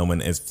in Little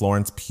Women is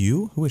Florence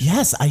Pugh. Who is she?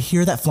 Yes, I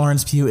hear that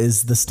Florence Pugh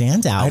is the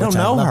standout. I don't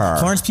know her.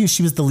 Florence Pugh,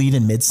 she was the lead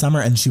in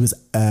Midsommar, and she was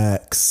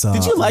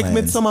excellent. Did you like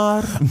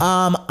Midsommar?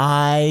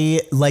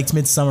 I liked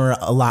Midsommar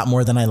a lot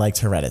more than I liked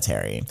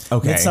Hereditary.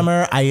 Okay. Same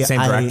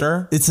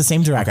director? It's the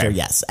same director, Okay.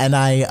 yes. And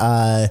I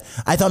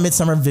thought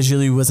Midsommar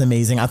visually was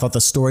amazing. I thought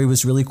the story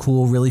was really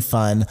cool, really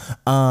fun.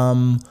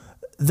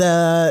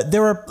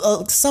 There were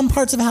some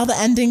parts of how the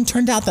ending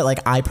turned out that like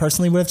I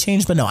personally would have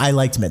changed, but no, I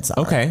liked Midsommar.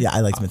 Okay. Yeah,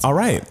 I liked Midsommar. All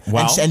right.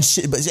 Well, and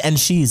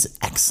she's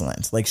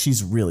excellent. Like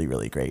she's really,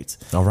 really great.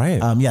 All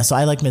right. Yeah, so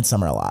I like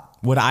Midsommar a lot.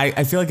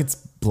 I feel like it's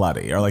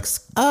bloody or like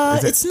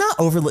it's not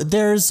overly.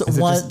 There's is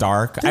one it just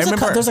dark. There's I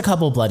remember there's a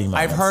couple bloody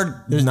moments. I've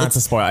heard not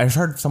to spoil. I've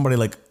heard somebody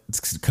like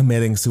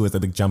committing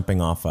suicide, like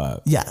jumping off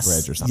a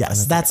bridge or something.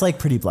 Yes, that's like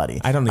pretty bloody.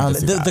 I don't need to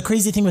see that. The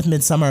crazy thing with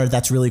Midsommar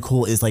that's really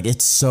cool is like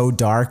it's so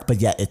dark, but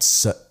yet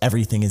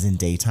everything is in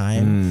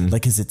daytime.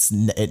 Like because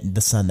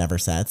the sun never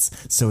sets,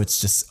 so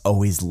it's just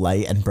always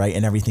light and bright,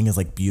 and everything is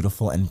like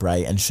beautiful and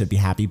bright and should be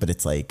happy, but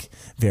it's like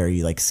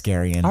very like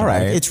scary and dark.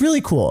 right. It's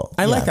really cool.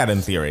 I like that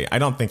in theory. I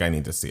don't think I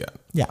need to see it.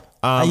 Yeah.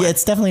 Yeah,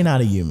 it's definitely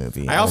not a you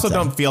movie. I also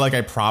don't feel like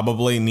I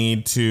probably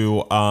need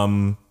to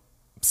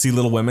see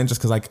Little Women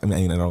just because I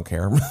don't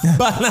care.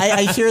 But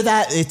I hear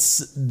that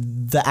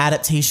the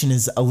adaptation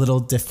is a little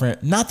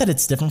different. Not that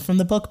it's different from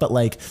the book, but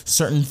like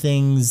certain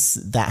things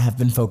that have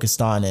been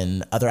focused on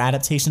in other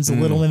adaptations of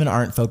Little Women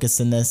aren't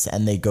focused in this,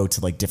 and they go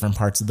to like different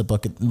parts of the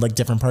book. Like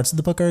different parts of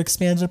the book are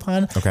expanded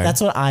upon. Okay. That's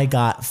what I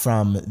got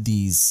from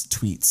these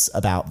tweets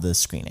about the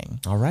screening.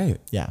 all right.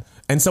 Yeah.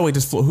 And so wait,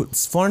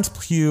 Florence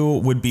Pugh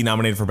would be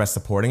nominated for Best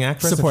Supporting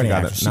Actress? Supporting if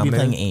she got actress. it She'd be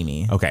nominated? playing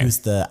Amy. Okay.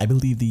 Who's I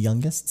believe the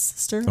youngest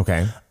sister.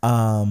 Okay.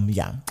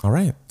 Yeah. All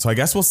right. So I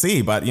guess we'll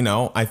see. But,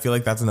 I feel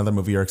like that's another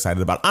movie you're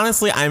excited about.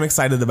 Honestly, I'm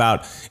excited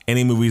about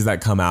any movies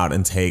that come out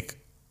and take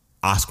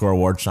Oscar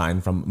award shine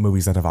from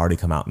movies that have already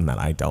come out and that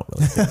I don't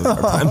really think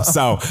deserve them.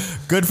 So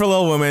good for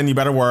Little Women. You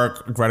better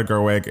work. Greta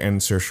Gerwig and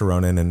Saoirse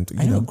Ronan. And,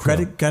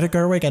 Greta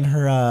Gerwig and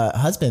her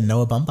husband,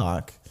 Noah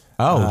Baumbach.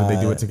 Oh, did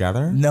they do it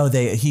together? No,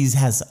 he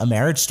has a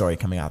Marriage Story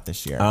coming out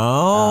this year.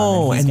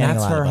 Oh, and getting a that's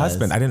lot of her buzz.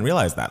 husband. I didn't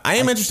realize that. I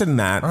am interested in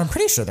that. I'm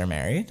pretty sure they're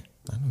married.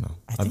 I don't know.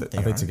 I think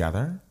Are they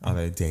together? Are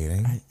they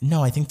dating?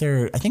 No, I think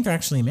they're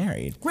actually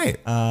married. Great.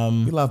 We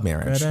love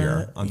marriage Greta,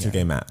 here on Two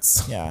Gay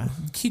Mats. Yeah.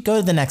 Go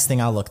to the next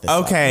thing. I'll look this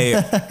up.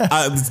 Okay.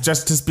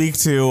 Just to speak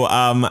to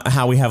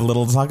how we have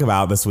little to talk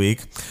about this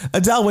week,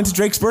 Adele went to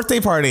Drake's birthday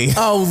party.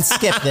 Oh,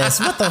 skip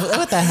this. What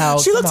the hell?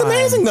 She looks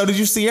amazing, though. Did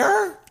you see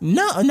her?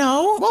 No.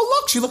 Well,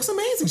 look, she looks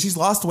amazing. She's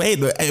lost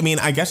weight. I mean,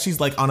 I guess she's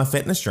like on a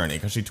fitness journey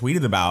because she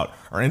tweeted about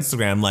or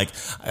Instagram like,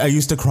 I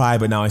used to cry,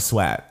 but now I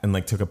sweat, and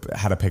like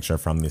had a picture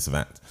from this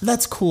event.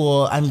 That's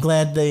cool. I'm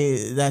glad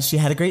that she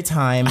had a great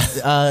time.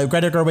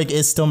 Greta Gerwig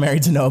is still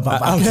married to Noah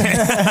Baumbach.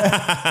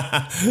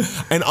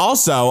 Okay. And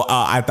also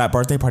at that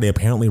birthday party,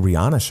 apparently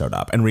Rihanna showed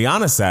up, and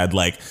Rihanna said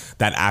like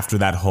that after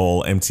that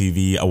whole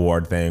MTV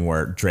award thing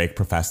where Drake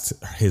professed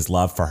his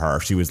love for her,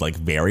 she was like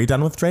very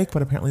done with Drake,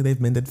 but apparently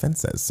they've mended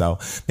fences. So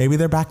maybe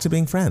they're back to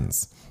being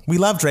friends. We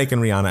love Drake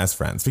and Rihanna as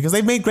friends because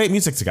they've made great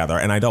music together,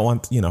 and I don't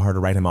want her to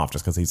write him off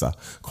just because he's a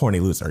corny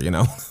loser.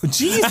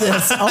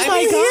 Jesus! Oh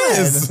my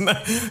God!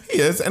 He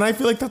is, and I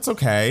feel like that's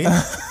okay.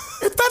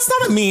 That's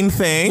not a mean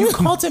thing. You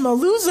called him a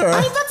loser.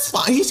 That's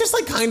fine. He's just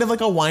like kind of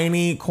like a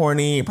whiny,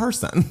 corny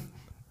person.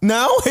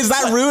 No? Is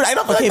that rude? I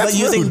don't feel like that's but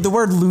using rude. the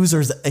word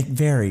loser is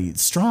very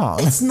strong.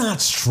 It's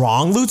not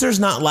strong. Loser's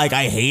not like,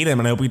 I hate him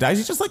and I hope he dies.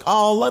 He's just like,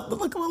 oh,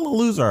 like a little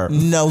loser.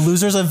 No,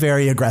 loser's a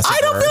very aggressive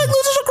I don't word. feel like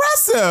loser's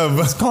aggressive.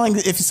 It's calling,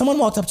 if someone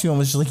walked up to you and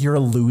was just like, you're a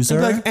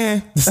loser. I'd be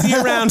like, see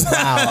you around.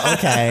 Wow,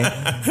 okay.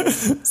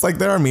 It's like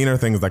there are meaner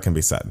things that can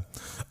be said.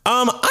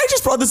 I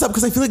just brought this up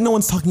because I feel like no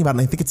one's talking about it,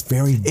 and I think it's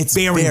very weird. It's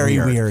very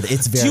weird.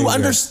 Do you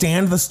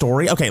understand the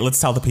story? Okay, let's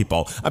tell the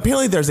people.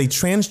 Apparently, there's a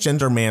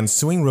transgender man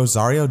suing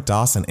Rosario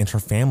Dawson and her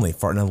family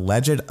for an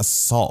alleged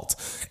assault.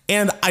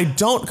 And I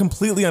don't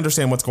completely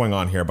understand what's going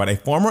on here, but a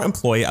former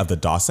employee of the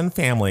Dawson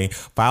family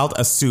filed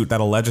a suit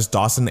that alleges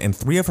Dawson and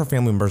 3 of her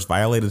family members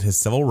violated his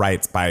civil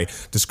rights by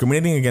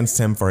discriminating against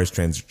him for his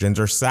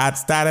transgender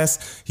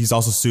status. He's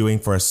also suing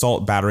for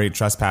assault, battery,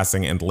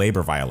 trespassing, and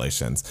labor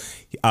violations.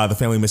 The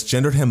family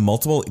misgendered him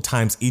multiple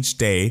times each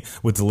day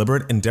with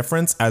deliberate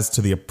indifference as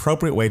to the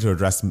appropriate way to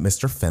address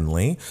Mr.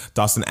 Finley.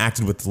 Dawson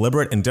acted with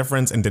deliberate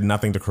indifference and did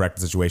nothing to correct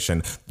the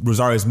situation.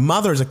 Rosario's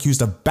mother is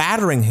accused of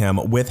battering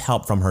him with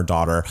help from her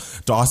daughter.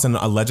 Dawson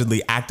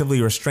allegedly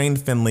actively restrained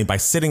Finley by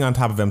sitting on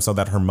top of him so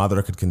that her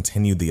mother could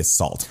continue the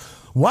assault.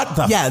 What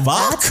the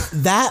fuck?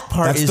 That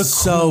part is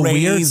so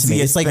weird to me.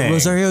 It's like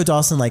Rosario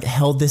Dawson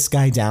held this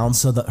guy down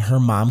so that her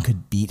mom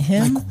could beat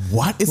him.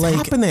 What is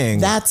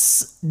happening?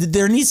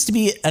 There needs to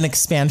be an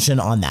expansion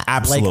on that.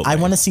 Absolutely. I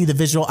want to see the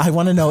visual. I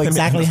want to know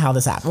exactly how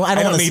this happened. Well,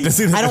 I don't need to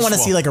see I don't want to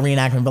see a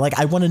reenactment, but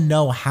I want to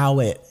know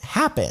how it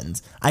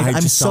happened. I'm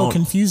so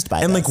confused by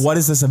this. And what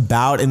is this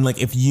about? And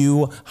if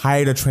you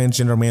hired a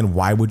transgender man,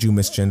 why would you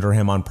misgender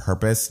him on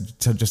purpose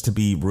to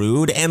be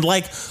rude? And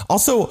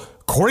also,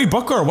 Cory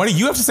Booker, what do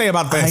you have to say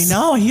about this? I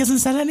know he hasn't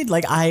said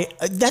anything.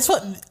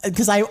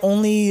 Because I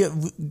only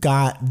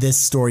got this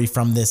story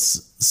from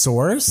this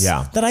source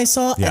that I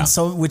saw, and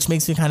so which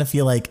makes me kind of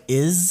feel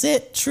is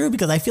it true?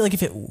 Because I feel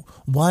if it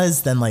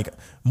was, then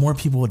more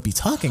people would be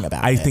talking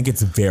about it. I think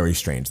it's very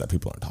strange that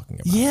people aren't talking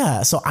about it.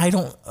 Yeah, so I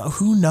don't.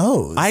 Who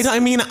knows?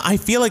 I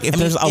feel if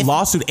there's a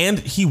lawsuit, and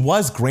he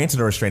was granted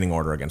a restraining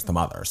order against the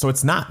mother, so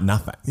it's not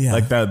nothing. Yeah,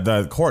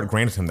 the court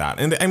granted him that,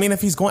 and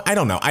if he's going, I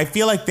don't know. I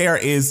feel there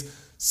is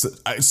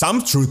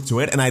some truth to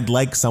it, and I'd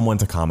like someone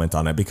to comment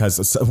on it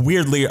because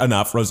weirdly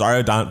enough,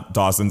 Rosario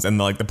Dawson's in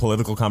the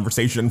political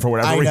conversation for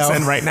whatever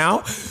reason right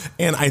now,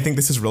 and I think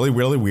this is really,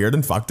 really weird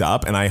and fucked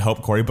up, and I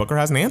hope Cory Booker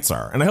has an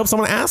answer, and I hope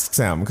someone asks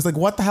him because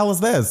what the hell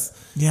is this?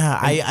 Yeah,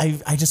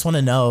 I just want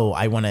to know.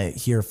 I want to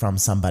hear from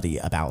somebody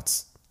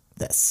about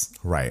this.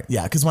 Right.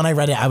 Yeah, because when I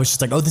read it, I was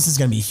just oh, this is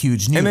going to be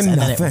huge news,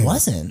 and then it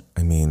wasn't.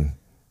 I mean,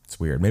 it's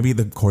weird. Maybe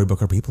the Cory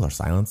Booker people are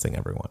silencing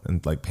everyone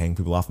and paying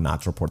people off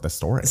not to report the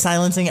story.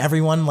 Silencing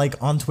everyone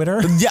on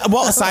Twitter? Yeah,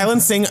 well,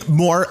 silencing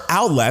more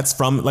outlets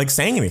from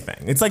saying anything.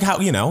 It's how,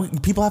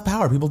 people have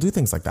power. People do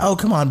things like that. Oh,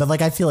 come on.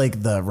 But I feel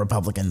the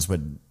Republicans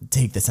would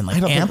take this and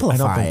amplify I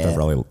don't think they're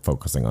really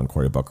focusing on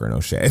Cory Booker, no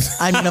shade.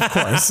 I mean, of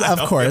course. Of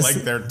course.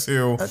 They're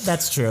too.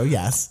 That's true.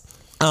 Yes.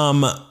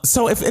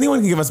 So if anyone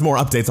can give us more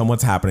updates on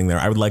what's happening there,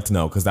 I would like to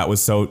know because that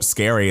was so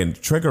scary and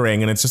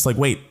triggering. And it's just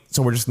wait,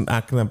 so we're just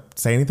not going to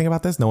say anything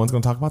about this? No one's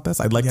going to talk about this?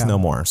 I'd like to know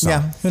more. So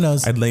who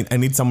knows? I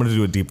need someone to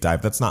do a deep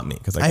dive. That's not me.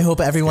 Because I hope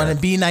everyone,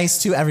 be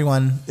nice to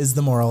everyone is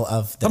the moral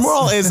of this. The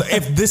moral is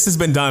if this has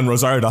been done,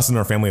 Rosario Dawson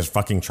and her family is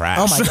fucking trash.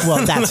 Oh my,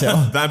 well, that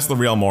too. That's the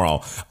real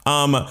moral.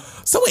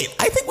 So wait,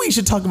 I think we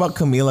should talk about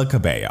Camila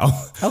Cabello.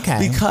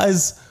 Okay.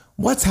 Because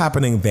what's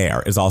happening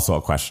there is also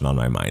a question on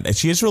my mind. And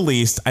she has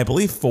released, I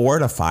believe, 4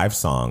 to 5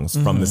 songs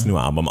from this new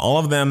album. All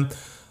of them,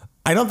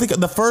 I don't think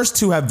the first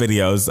 2 have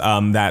videos.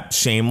 That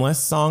Shameless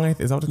song,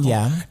 is that what it's called?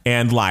 Yeah.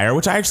 And Liar,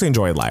 which I actually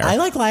enjoyed Liar. I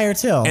like Liar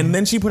too. And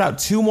then she put out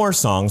 2 more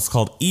songs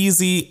called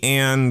Easy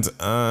and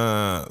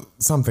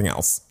something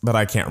else that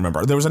I can't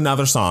remember. There was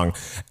another song,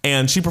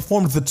 and she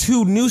performed the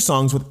 2 new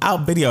songs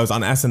without videos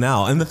on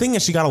SNL. And the thing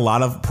is, she got a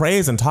lot of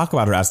praise and talk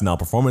about her SNL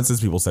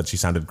performances. People said she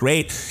sounded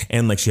great,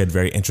 and she had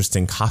very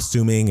interesting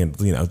costuming and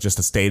just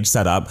a stage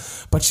setup.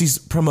 But she's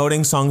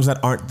promoting songs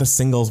that aren't the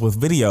singles with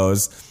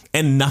videos,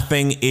 and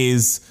nothing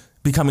is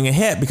becoming a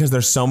hit because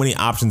there's so many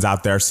options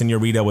out there.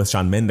 Senorita with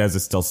Shawn Mendes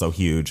is still so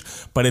huge,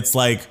 but it's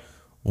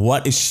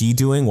what is she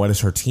doing? What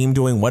is her team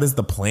doing? What is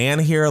the plan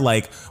here?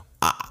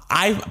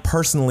 I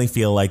personally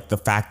feel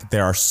the fact that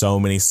there are so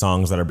many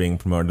songs that are being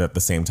promoted at the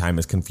same time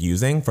is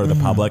confusing for the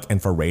public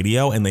and for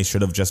radio, and they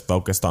should have just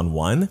focused on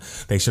one.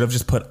 They should have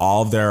just put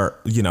all of their,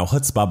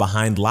 chutzpah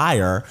behind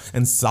Liar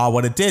and saw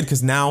what it did,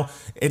 because now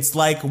it's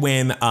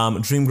when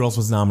Dreamgirls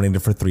was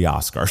nominated for 3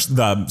 Oscars.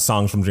 The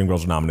songs from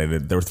Dreamgirls were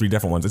nominated. There were 3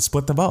 different ones. It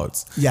split the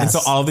votes. Yes. And so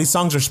all of these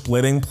songs are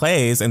splitting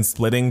plays and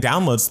splitting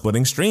downloads,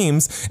 splitting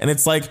streams, and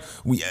it's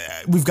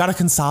we've got to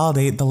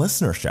consolidate the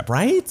listenership,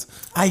 right?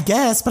 I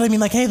guess, but I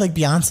mean, hey,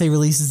 Beyonce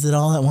releases it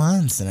all at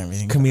once and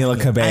everything. Camila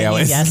Cabello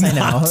is yes, I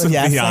know.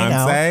 Yes, Beyonce. I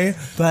know.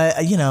 But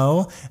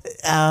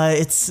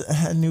it's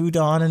a new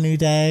dawn, a new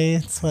day.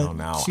 It's what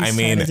she's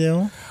trying to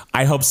do.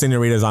 I hope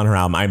Senorita's on her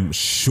album. I'm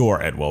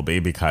sure it will be,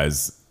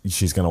 because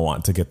she's going to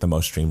want to get the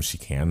most streams she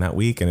can that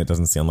week, and it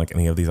doesn't sound like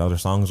any of these other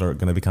songs are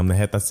going to become the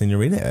hit that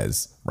Senorita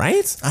is,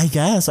 right? I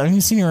guess. I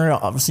mean,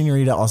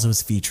 Senorita also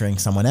is featuring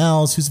someone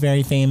else who's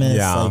very famous.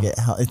 Yeah.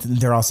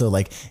 They're also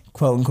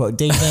quote unquote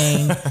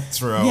dating.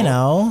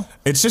 True.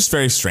 It's just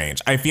very strange.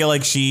 I feel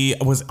she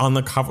was on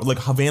the cover,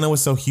 Havana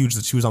was so huge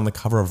that she was on the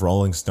cover of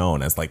Rolling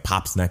Stone as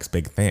Pop's next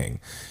big thing,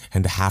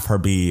 and to have her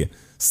be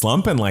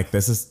slumping like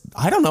this is,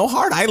 I don't know,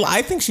 hard.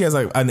 I think she has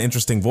an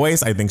interesting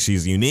voice. I think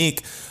she's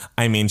unique.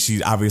 I mean,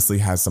 she obviously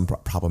has some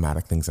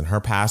problematic things in her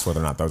past, whether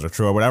or not those are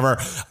true or whatever.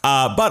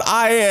 But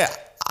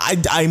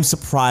I'm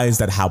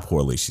surprised at how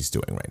poorly she's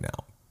doing right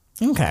now.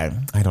 Okay.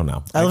 I don't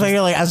know. I love how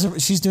you're like,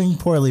 she's doing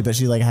poorly, but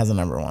she like has a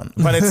number one.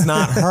 But it's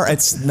not her.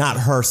 It's not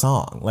her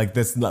song. Like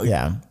this.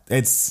 Yeah.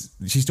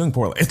 She's doing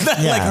poorly.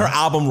 Like her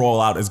album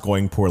rollout is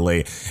going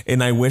poorly.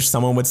 And I wish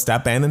someone would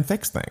step in and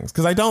fix things.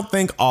 Because I don't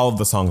think all of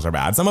the songs are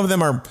bad. Some of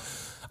them are,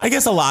 I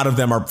guess a lot of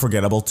them are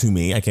forgettable to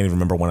me. I can't even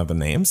remember one of the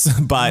names.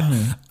 But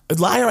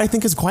Liar, I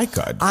think, is quite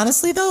good.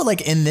 Honestly, though,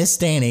 like in this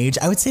day and age,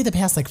 I would say the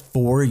past like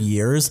 4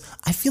 years,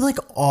 I feel like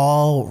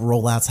all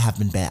rollouts have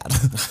been bad.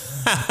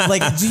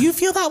 Like, do you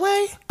feel that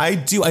way? I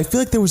do. I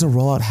feel like there was a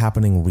rollout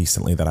happening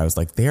recently that I was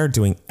like, they are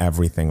doing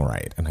everything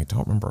right. And I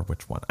don't remember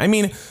which one. I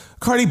mean,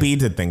 Cardi B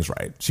did things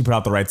right. She put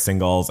out the right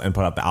singles and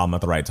put out the album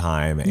at the right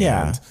time.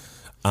 Yeah. And,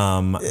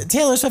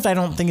 Taylor Swift, I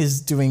don't think is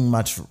doing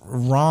much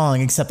wrong,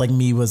 except like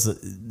Me was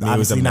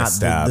obviously not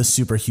the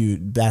super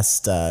huge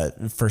best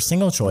first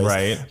single choice,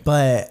 right?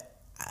 But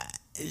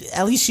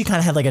at least she kind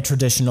of had like a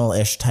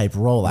traditional-ish type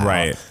rollout,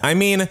 right? I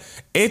mean,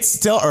 it's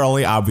still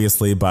early,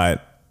 obviously,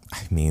 but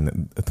I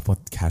mean,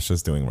 what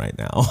Kesha's doing right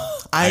now.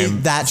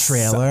 That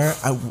trailer.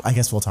 I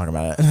guess we'll talk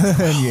about it.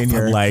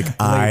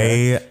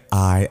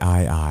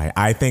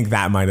 I think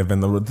that might have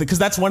been because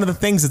that's one of the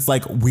things. It's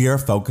like we are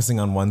focusing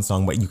on one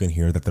song, but you can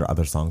hear that there are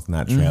other songs in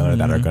that trailer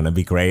that are going to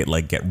be great.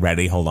 Like, get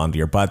ready, hold on to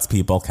your butts,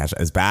 people.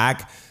 Kesha is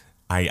back.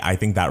 I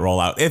think that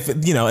rollout,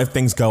 if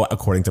things go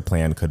according to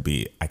plan, could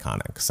be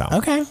iconic. So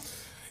okay.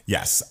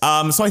 Yes.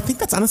 So I think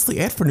that's honestly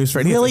it for News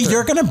Radio. Really?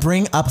 You're going to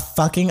bring up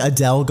fucking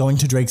Adele going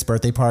to Drake's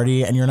birthday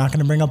party and you're not going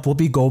to bring up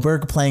Whoopi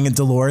Goldberg playing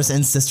Dolores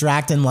in Sister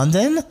Act in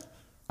London?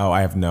 Oh,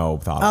 I have no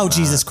thought. Oh,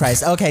 Jesus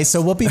Christ. Okay,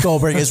 so Whoopi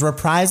Goldberg is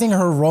reprising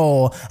her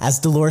role as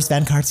Dolores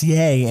Van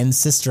Cartier in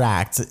Sister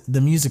Act,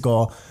 the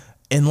musical,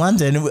 in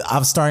London,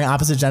 starring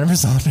opposite Jennifer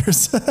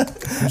Saunders.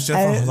 Who's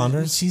Jennifer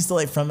Saunders? She's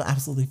like from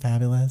Absolutely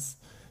Fabulous.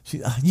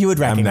 You would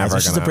recognize her.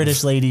 She's a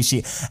British lady.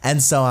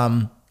 And so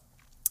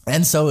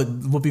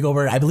Whoopi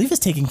Goldberg, I believe, is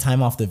taking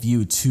time off The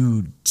View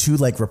to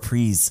like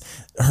reprise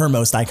her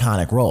most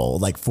iconic role,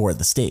 like for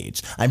the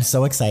stage. I'm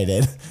so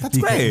excited. That's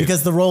great.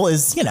 Because the role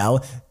is, she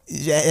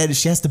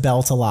has to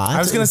belt a lot. I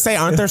was going to say,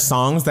 aren't there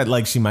songs that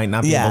like she might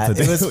not be able to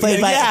do? It was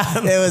played by,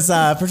 it was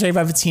portrayed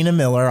by Bettina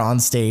Miller on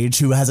stage,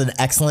 who has an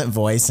excellent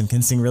voice and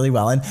can sing really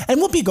well. And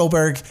Whoopi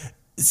Goldberg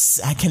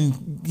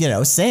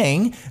can,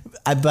 sing,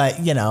 but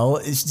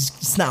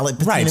it's not like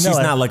Bettina Miller. She's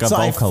not like a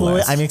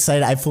vocalist. I'm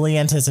excited. I fully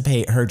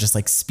anticipate her just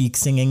like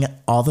singing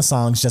all the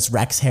songs, just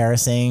Rex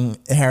Harrisoning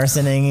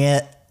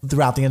it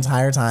throughout the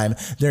entire time.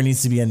 There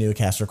needs to be a new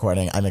cast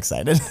recording. I'm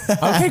excited.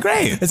 Okay,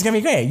 great. It's gonna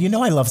be great.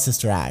 I love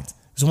Sister Act.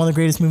 It's one of the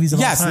greatest movies of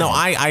all time. Yes, no,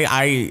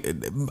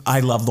 I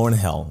love Lauryn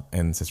Hill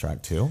in Sister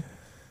Act 2.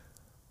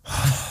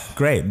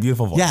 Great,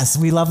 beautiful voice. Yes,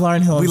 we love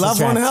Lauryn Hill. We love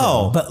Lauryn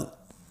Hill, but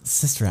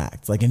Sister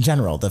Act, like in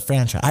general, the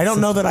franchise. I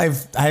don't know that I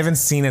haven't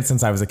seen it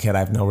since I was a kid. I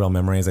have no real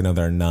memories. I know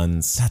there are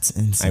nuns. That's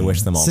insane. I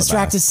wish them all Sister the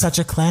best. Act is such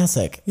a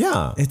classic.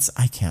 Yeah.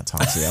 I can't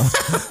talk to you.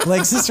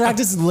 Like, Sister Act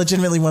is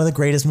legitimately one of the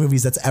greatest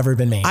movies that's ever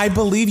been made. I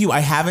believe you.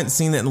 I haven't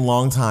seen it in a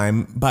long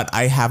time, but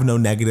I have no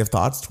negative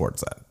thoughts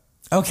towards it.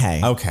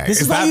 Okay. This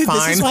is fine?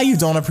 This is why you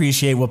don't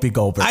appreciate Whoopi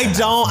Goldberg. I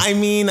don't. I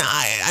mean,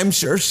 I'm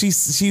sure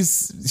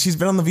she's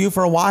been on The View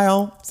for a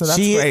while, so that's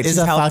great. She's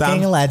a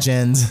fucking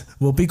legend.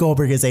 Whoopi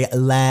Goldberg is a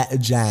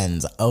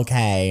legend.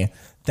 Okay.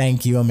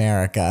 Thank you,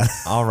 America.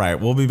 All right.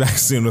 We'll be back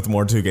soon with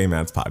more Two Gay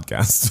Mats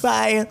podcast.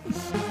 Bye.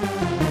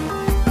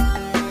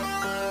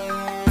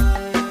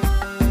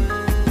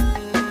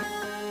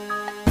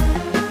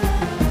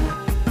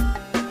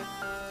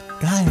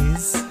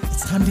 Guys,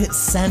 it's time to hit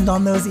send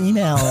on those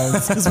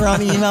emails because we're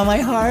on Email My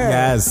Heart.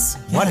 Yes.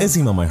 What is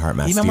Email My Heart,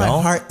 Matt Email Steele?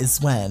 My Heart is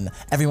when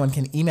everyone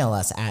can email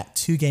us at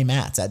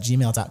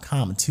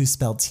twogaymats@gmail.com, two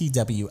spelled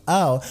TWO,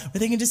 where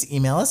they can just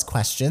email us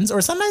questions,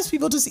 or sometimes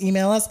people just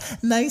email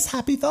us nice,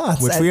 happy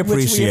thoughts, which we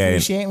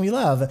appreciate and we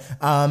love.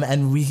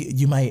 And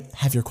you might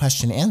have your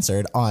question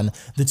answered on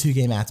the Two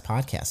Gay Mats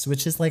podcast,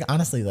 which is like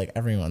honestly like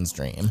everyone's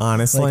dream.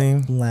 Honestly,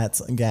 like,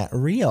 let's get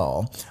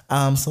real.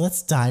 So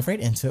let's dive right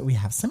into it. We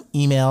have some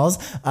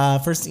emails.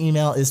 First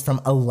email is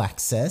from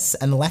Alexis,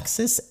 and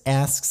Alexis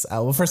asks,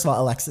 well, first of all,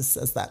 Alexis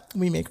says that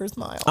we make her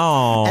smile.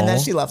 Oh, and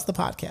that she loves the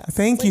podcast.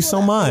 Thank you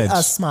so much.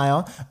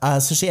 Smile.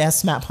 So she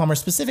asks Matt Palmer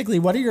specifically,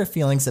 what are your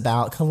feelings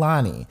about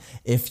Kalani?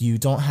 If you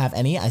don't have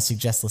any, I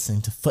suggest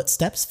listening to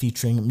Footsteps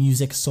featuring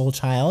Music Soul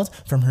Child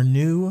from her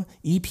new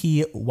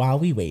EP, While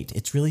We Wait.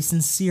 It's really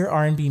sincere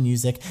R&B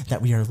music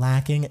that we are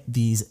lacking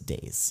these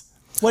days.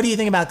 What do you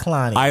think about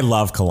Kalani? I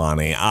love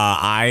Kalani.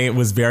 I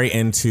was very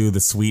into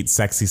the Sweet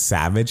Sexy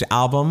Savage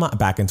album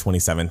back in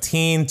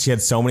 2017. She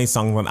had so many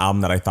songs on the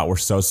album that I thought were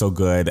so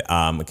good.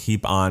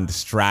 Keep On,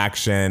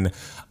 Distraction.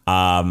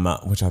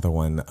 Which other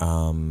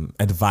one?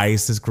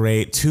 Advice is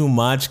great. Too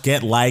Much,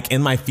 Get Like,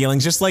 In My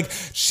Feelings. Just like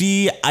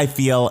she, I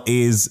feel,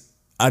 is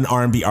an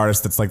R&B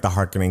artist that's like the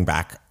harkening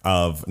back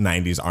of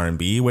 90s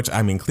R&B, which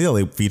I mean,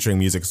 clearly featuring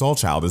Musiq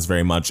Soulchild is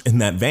very much in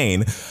that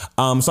vein.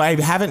 So I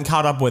haven't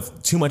caught up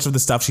with too much of the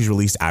stuff she's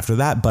released after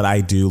that, but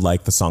I do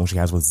like the song she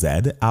has with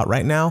Zedd out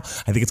right now.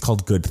 I think it's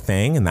called Good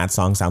Thing, and that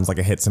song sounds like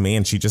a hit to me.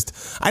 And she just,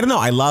 I don't know,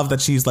 I love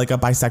that she's like a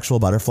bisexual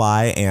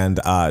butterfly and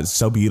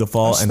so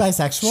beautiful. Oh, she's and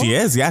bisexual? She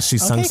is, yes.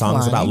 She's sung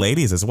songs Kalani. about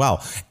ladies as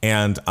well.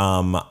 And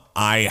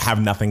I have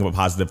nothing but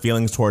positive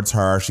feelings towards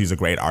her. She's a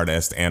great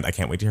artist, and I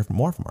can't wait to hear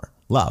more from her.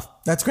 Love.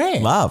 That's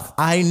great. Love.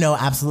 I know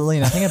absolutely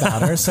nothing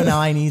about her, so now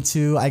I need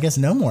to, I guess,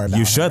 know more about her.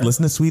 You should.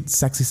 Listen to Sweet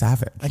Sexy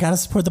Savage. I gotta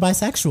support the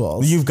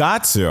bisexuals. You've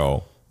got to.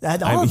 All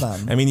of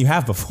them. I mean, you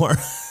have before.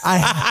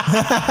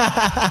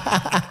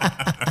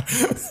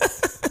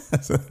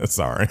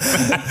 Sorry.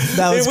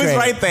 That was it was great.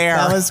 right there.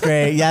 That was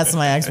great. Yes,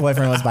 my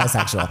ex-boyfriend was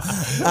bisexual.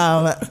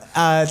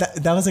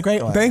 That was a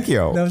great one. Thank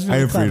you. That was really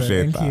I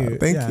appreciate clever. that.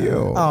 Thank you.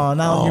 Oh,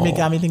 now you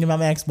got me thinking about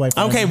my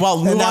ex-boyfriend. Okay, well,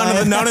 move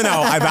on. No.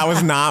 That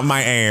was not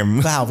my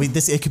aim. Wow,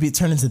 it could be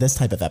turned into this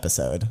type of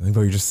episode.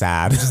 Where you're just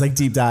sad. Just like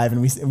deep dive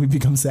and we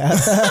become sad.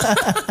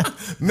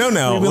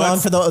 No. We belong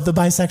for the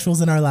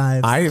bisexuals in our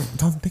lives. I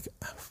don't think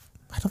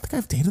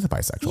I've dated a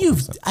bisexual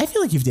person. I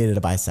feel like you've dated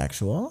a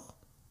bisexual.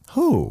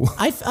 Who?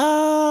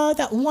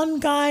 That one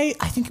guy,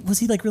 I think, was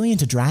he like really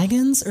into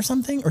dragons or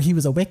something? Or he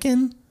was a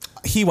Wiccan?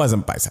 He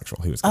wasn't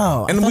bisexual. He was gay.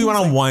 Oh, and we went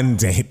on one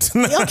date.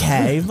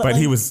 Okay. But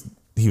he was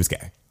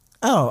gay.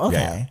 Oh, okay.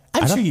 Yeah.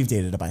 I'm sure you've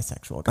dated a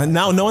bisexual guy.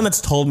 No one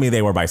that's told me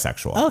they were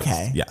bisexual.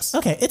 Okay. Yes.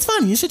 Okay. It's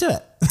fun. You should do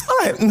it. All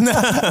right.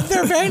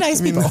 They're very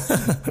nice people.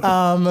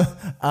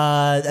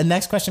 The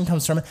next question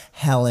comes from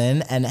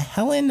Helen. And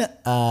Helen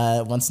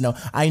wants to know,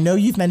 I know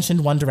you've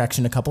mentioned One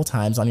Direction a couple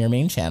times on your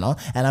main channel,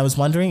 and I was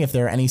wondering if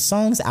there are any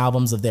songs,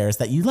 albums of theirs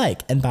that you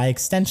like, and by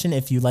extension,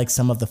 if you like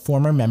some of the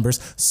former members'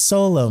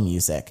 solo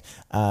music.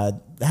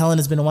 Helen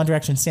has been a One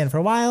Direction stan for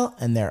a while,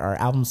 and there are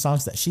album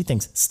songs that she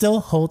thinks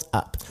still hold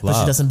up, but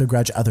she doesn't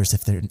begrudge others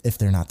if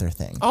they're not their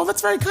thing. Oh,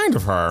 that's very kind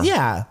of her.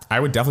 Yeah. I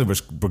would definitely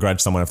begrudge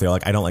someone if they're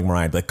like, I don't like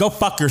Mariah. I'd be like, go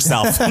fuck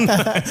yourself.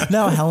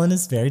 No, Helen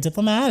is very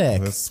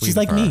diplomatic. That's sweet She's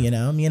like of her. me,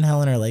 Me and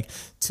Helen are like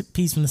two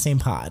peas from the same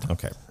pod.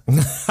 Okay.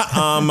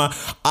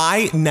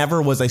 I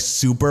never was a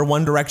super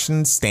One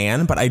Direction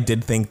stan, but I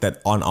did think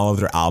that on all of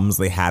their albums,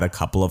 they had a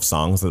couple of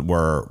songs that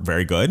were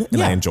very good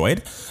and I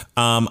enjoyed.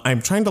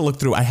 I'm trying to look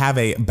through. I have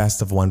a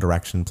best of One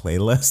Direction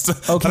playlist.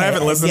 Okay. But I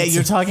haven't listened Yeah, to.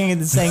 you're talking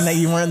and saying that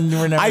you were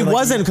never. I like,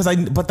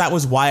 wasn't but that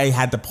was why I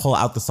had to pull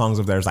out the songs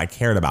of theirs I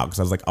cared about, because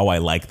I was like, oh, I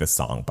like this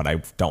song, but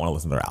I don't want to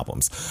listen to their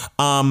albums.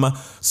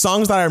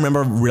 Songs that I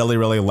remember really,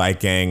 really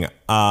liking.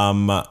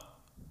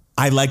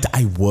 I liked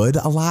I Would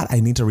a lot.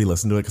 I need to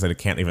re-listen to it because I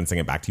can't even sing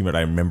it back to you, but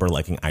I remember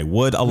liking I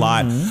Would a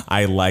lot.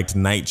 I liked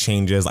Night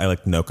Changes. I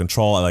liked No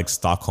Control. I liked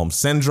Stockholm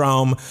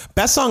Syndrome.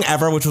 Best Song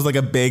Ever, which was like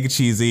a big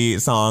cheesy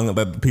song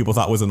that people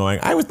thought was annoying,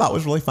 I always thought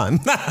was really fun.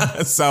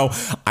 So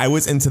I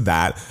was into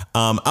that.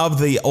 Of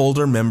the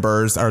older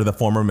members or the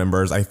former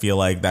members, I feel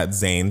like that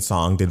Zayn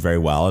song did very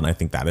well, and I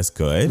think that is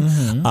good.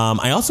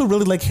 I also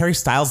really like Harry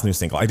Styles' new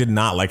single. I did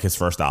not like his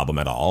first album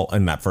at all,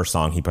 and that first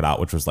song he put out,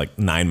 which was like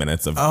 9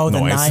 minutes of noise. The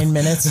 9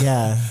 minutes? Yeah.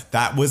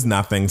 That was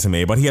nothing to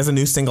me, but he has a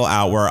new single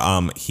out where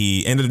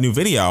he ended a new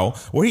video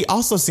where he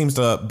also seems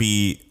to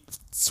be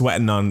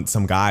sweating on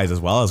some guys as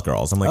well as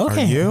girls. I'm like,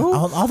 Okay. are you?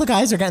 All the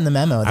guys are getting the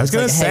memo. I was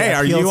gonna say,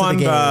 are you on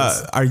gays.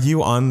 are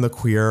you on the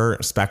queer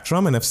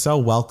spectrum? And if so,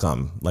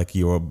 welcome. Like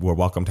we're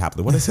welcomed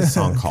happily. What is his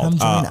song called?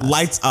 Come join us.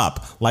 Lights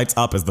Up. Lights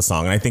Up is the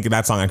song, and I think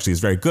that song actually is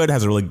very good.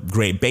 Has a really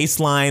great bass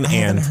line. I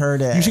haven't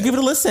heard it. You should give it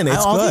a listen.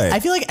 It's good. I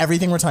feel like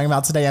everything we're talking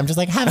about today, I'm just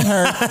like, haven't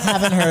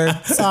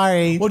heard.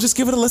 Sorry. Well, just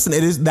give it a listen.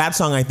 It is that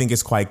song I think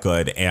is quite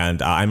good,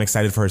 and I'm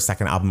excited for his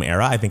second album,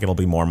 Era. I think it'll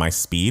be more my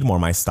speed, more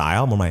my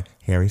style, more my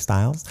Harry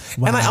Styles.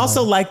 Wow. And I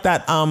also like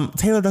that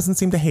Taylor doesn't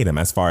seem to hate him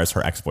as far as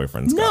her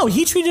ex-boyfriends go. No,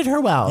 he treated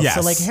her well. Yes.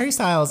 So like Harry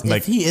Styles,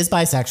 Like- if he is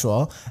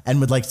bisexual and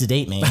would like to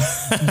date me,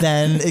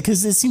 then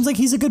because it seems like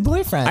he's a good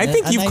boyfriend. I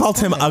think a you've nice called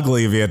him guy.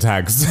 ugly via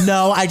text.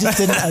 No, I just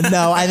didn't.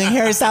 No, I think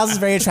Harry Styles is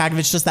very attractive.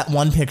 It's just that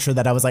one picture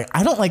that I was like,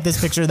 I don't like this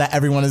picture that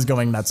everyone is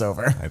going nuts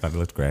over. I thought he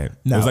looked great.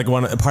 No. It was like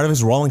part of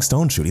his Rolling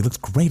Stone shoot. He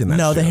looked great in that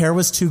No, shoot. the hair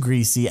was too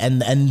greasy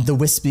and the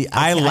wispy.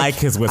 I like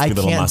his wispy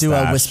little I can't do a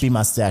mustache. wispy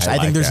mustache. I I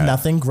think like there's it.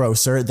 nothing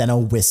grosser than a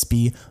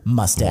wispy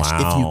mustache.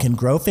 Wow. If you can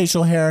grow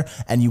facial hair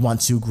and you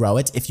want to grow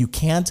it, if you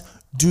can't,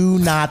 do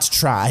not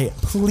try,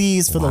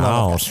 please, for the love of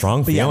Wow, God.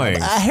 strong But yeah,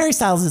 feelings. Harry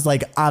Styles is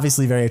like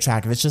obviously very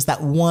attractive. It's just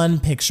that one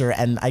picture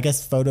and I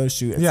guess photo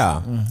shoot.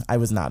 I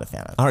was not a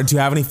fan of. All right, do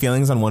you have any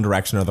feelings on One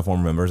Direction or the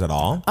former members at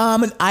all?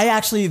 I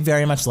actually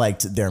very much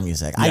liked their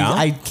music. Yeah?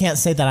 I can't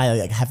say that I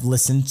like have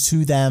listened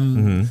to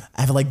them.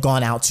 I have like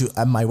gone out to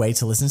my way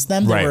to listen to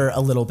them. They Right. were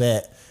a little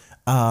bit,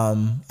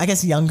 I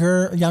guess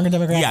younger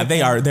demographic. Yeah,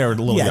 they are. They're a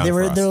little young they're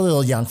for us. a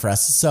little young for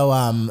us.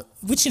 So,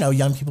 which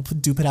young people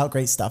do put out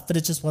great stuff, but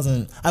it just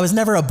wasn't. I was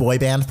never a boy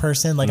band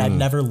person. Like I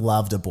never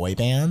loved a boy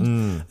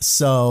band.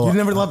 So You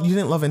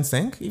didn't love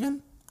NSYNC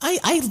even?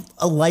 I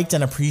liked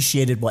and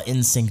appreciated what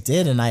NSYNC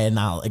did, and I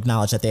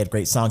acknowledge that they had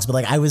great songs, but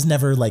like I was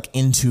never like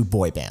into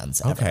boy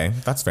bands ever. Okay,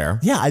 that's fair.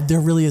 Yeah, there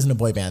really isn't a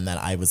boy band that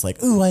I was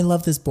like, ooh, I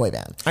love this boy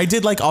band. I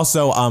did like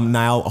also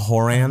Niall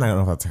Horan. I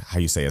don't know if that's how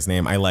you say his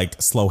name. I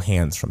liked Slow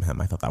Hands from him.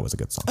 I thought that was a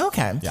good song.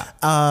 Okay. Yeah.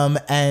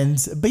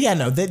 But yeah,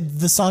 no,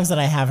 the songs that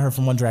I have heard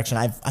from One Direction,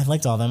 I've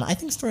liked all of them. I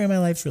think Story of My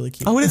Life's really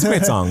cute. Oh, it is a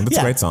great song. That's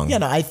a great song. Yeah,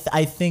 no, I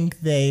think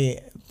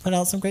they put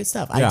out some great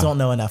stuff. Yeah. I don't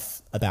know enough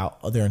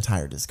about their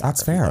entire discography.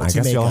 That's fair. I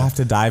guess you'll have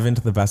to dive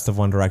into the Best of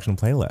One Direction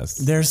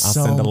playlist. I'll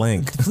send a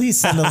link.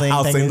 Please send a link.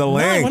 I'll send the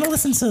link. No, I want to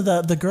listen to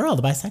the girl,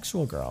 the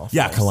bisexual girl.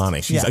 Yeah, first.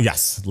 Kalani. She's Yeah.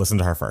 yes. Listen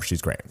to her first.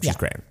 She's great. She's Yeah.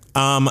 great.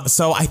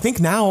 So I think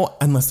now,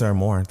 unless there are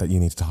more that you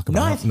need to talk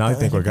about, I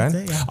think we're good. that's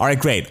it, yeah. All right,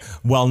 great.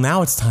 Well,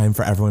 now it's time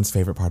for everyone's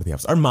favorite part of the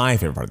episode, or my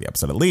favorite part of the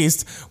episode, at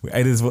least.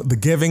 It is the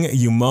Giving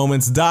You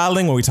Moments,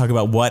 darling, where we talk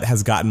about what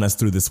has gotten us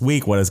through this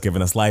week, what has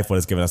given us life, what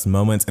has given us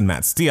moments. And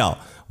Matt Steele,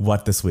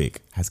 what this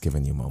week has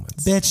given you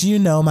moments? Bitch, you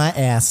know my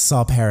ass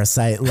saw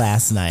Parasite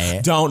last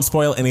night. Don't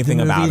spoil anything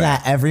the movie about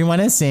that it. everyone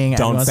is seeing.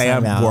 Don't everyone's say a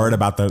talking about. word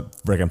about the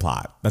friggin'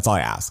 plot. That's all I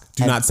ask.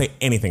 Do not say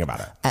anything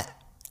about it.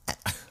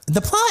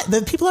 The plot,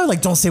 the people are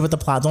like, don't say what the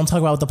plot, don't talk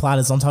about what the plot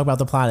is, don't talk about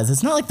the plot is.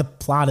 It's not like the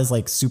plot is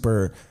like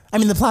super, I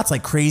mean, the plot's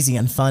like crazy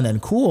and fun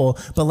and cool,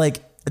 but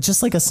like,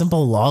 just like a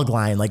simple log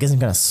line, like isn't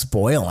going to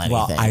spoil anything.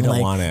 Well, I don't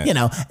like, want it. You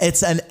know,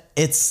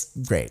 it's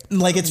great.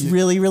 Like it's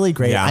really, really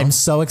great. Yeah. I'm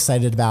so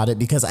excited about it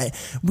because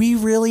we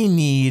really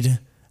need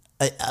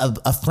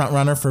a front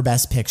runner for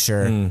Best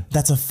Picture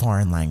that's a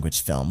foreign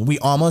language film. We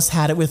almost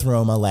had it with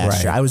Roma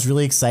last year. I was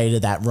really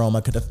excited that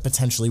Roma could have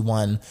potentially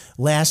won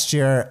last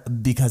year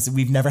because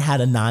we've never had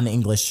a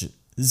non-English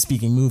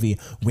speaking movie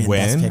win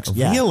Best Picture.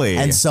 Yeah. Really?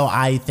 And so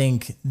I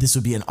think this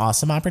would be an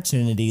awesome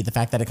opportunity. The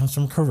fact that it comes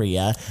from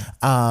Korea.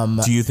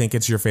 Do you think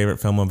it's your favorite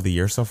film of the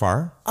year so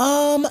far?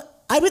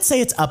 I would say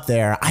it's up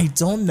there. I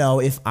don't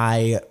know if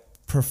I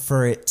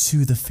prefer it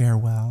to The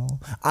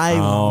Farewell. I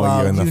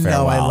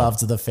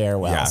loved The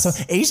Farewell. Yes.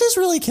 So Asia's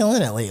really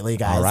killing it lately,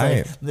 guys. All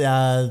right.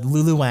 Like,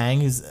 Lulu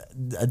Wang, who's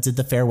did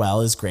The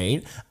Farewell, is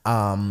great.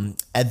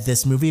 At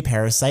this movie,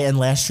 Parasite, and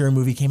last year a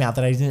movie came out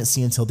that I didn't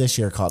see until this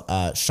year called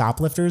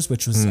Shoplifters,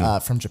 which was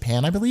from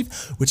Japan, I believe,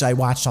 which I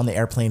watched on the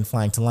airplane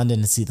flying to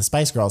London to see the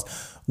Spice Girls.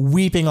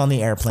 Weeping on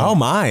the airplane. Oh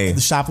my. The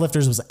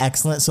Shoplifters was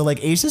excellent. So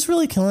like Asia's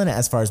really killing it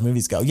as far as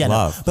movies go. Yeah,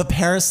 Love. no, but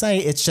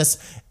Parasite,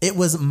 it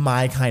was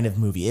my kind of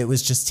movie. It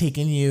was just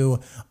taking you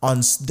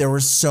on, there were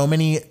so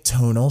many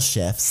tonal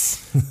shifts.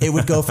 It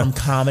would go from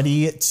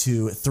comedy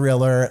to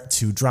thriller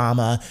to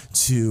drama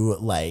to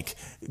like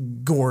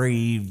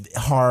gory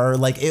horror,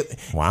 like it.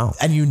 Wow.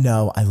 And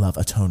I love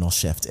a tonal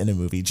shift in a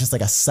movie, just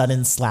like a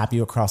sudden slap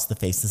you across the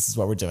face. This is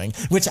what we're doing,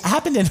 which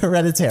happened in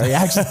Hereditary.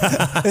 Actually,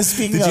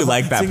 Did you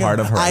like that part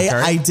of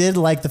Hereditary? I did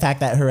like the fact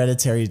that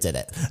Hereditary did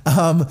it.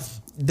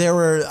 There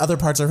were other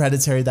parts of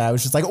Hereditary that I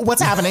was just like,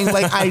 what's happening?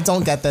 Like, I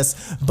don't get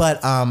this. But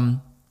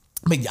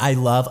I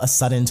love a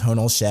sudden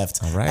tonal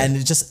shift. All right. And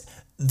it just,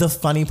 the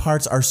funny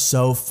parts are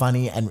so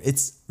funny and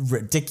it's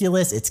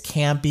ridiculous. It's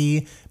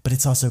campy, but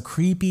it's also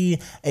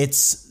creepy.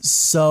 It's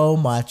so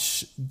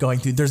much going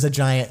through. There's a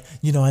giant,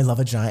 I love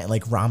a giant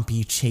like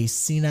rompy chase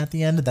scene at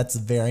the end. That's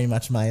very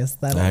much my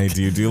aesthetic. I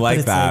do like but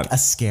it's that. like a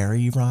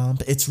scary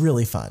romp. It's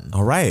really fun.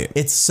 All right.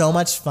 It's so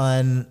much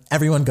fun.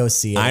 Everyone go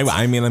see it.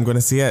 I mean, I'm going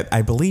to see it,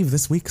 I believe,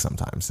 this week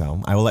sometime.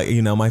 So I will let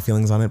you know my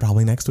feelings on it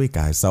probably next week,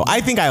 guys. So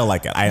I think I'll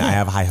like it. I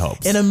have high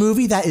hopes. In a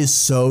movie that is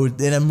so,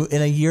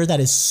 in a year that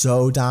is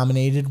so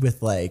dominated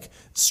with like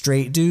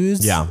straight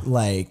dudes. Yeah.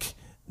 Like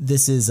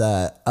this is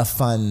a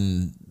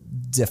fun,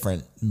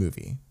 different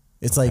movie.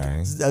 It's like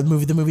a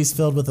movie. The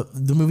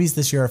movies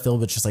this year are filled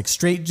with just like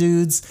straight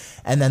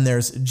dudes, and then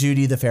there's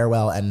Judy, The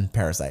Farewell, and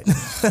Parasite.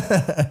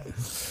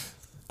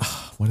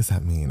 What does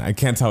that mean? I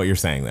can't tell what you're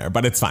saying there,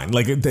 but it's fine.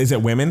 Like, is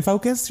it women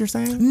focused, you're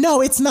saying?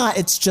 No, it's not.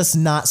 It's just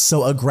not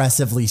so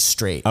aggressively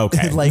straight.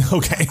 Okay.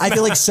 Okay. I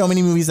feel like so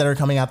many movies that are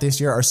coming out this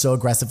year are so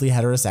aggressively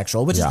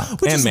heterosexual, which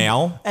is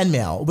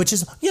male, which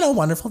is,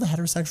 wonderful. The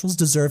heterosexuals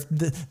deserve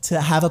to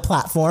have a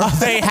platform.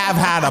 They have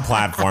had a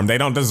platform. They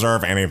don't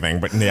deserve anything,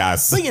 but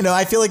yes. But,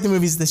 I feel like the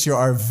movies this year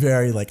are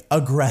very like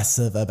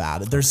aggressive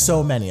about it. There's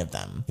so many of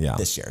them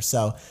this year.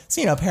 So,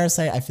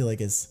 Parasite, I feel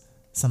like is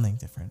something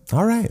different.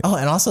 All right. Oh,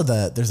 and also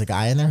there's a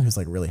guy in there who's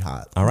like really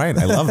hot. All right.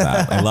 I love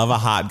that. I love a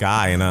hot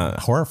guy in a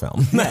horror film.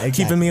 Yeah, exactly.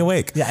 Keeping me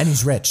awake. Yeah, and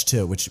he's rich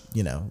too, which,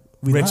 we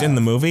rich love. In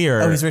the movie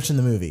or? Oh, he's rich in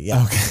the movie.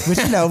 Yeah. Okay. Which,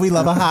 we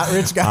love a hot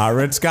rich guy. A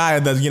rich guy.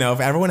 If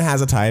everyone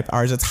has a type,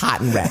 ours it's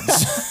hot and rich.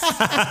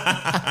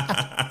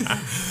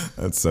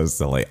 That's so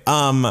silly.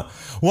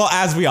 Well,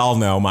 as we all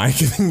know, my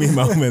Giving Me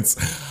Moments.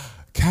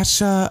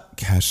 Kesha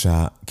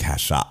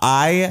Kesha.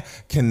 I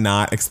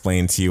cannot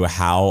explain to you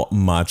how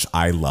much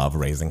I love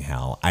Raising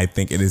Hell. I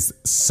think it is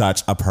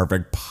such a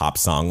perfect pop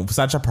song,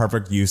 such a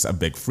perfect use of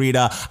Big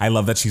Frida. I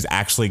love that she's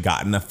actually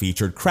gotten a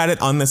featured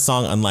credit on this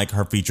song, unlike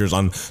her features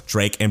on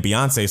Drake and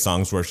Beyonce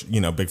songs where,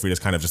 you know, Big Frida's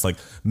kind of just like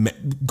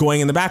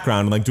going in the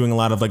background and like doing a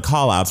lot of like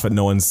call outs, but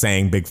no one's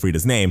saying Big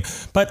Frida's name.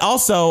 But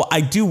also I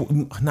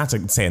do, not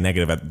to say a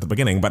negative at the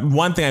beginning, but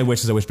one thing I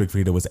wish Big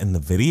Frida was in the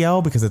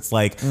video, because it's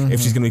like,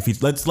 if she's going to be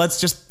featured, let's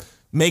just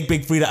make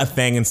Big Frida a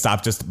thing and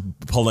stop just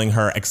pulling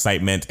her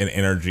excitement and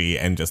energy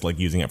and just like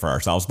using it for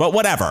ourselves. But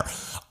whatever.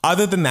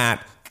 Other than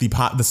that,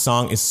 the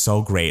song is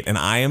so great. And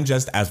I am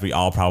just, as we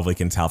all probably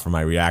can tell from my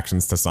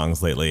reactions to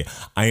songs lately,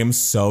 I am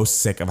so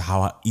sick of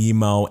how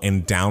emo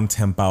and down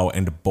tempo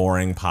and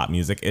boring pop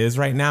music is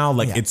right now.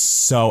 Like it's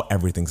so,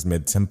 everything's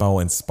mid tempo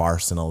and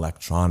sparse and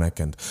electronic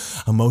and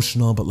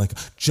emotional, but like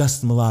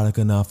just melodic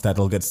enough that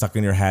it'll get stuck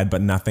in your head,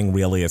 but nothing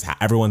really is.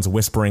 Everyone's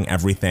whispering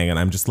everything. And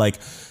I'm just like,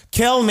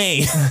 kill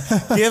me.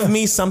 Give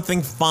me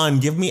something fun.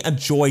 Give me a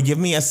joy. Give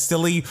me a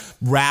silly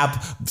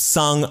rap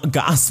sung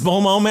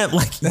gospel moment.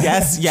 Like,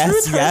 yes.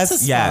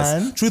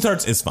 Truth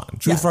Hurts is fun.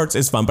 Truth Hurts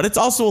is fun, but it's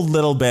also a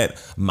little bit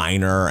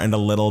minor and a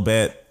little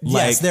bit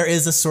like, yes, there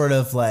is a sort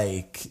of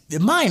like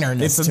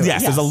minorness to it.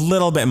 Yes, there's a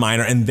little bit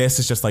minor, and this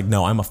is just like,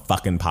 no, I'm a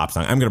fucking pop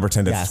song. I'm gonna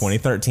pretend it's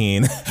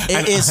 2013.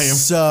 It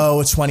is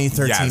so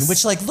 2013,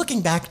 which, like,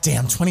 looking back,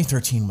 damn,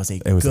 2013 was a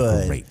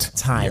great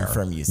time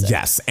for music.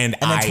 Yes, and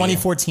then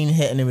 2014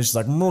 hit, and it was just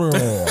like,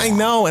 I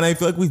know, and I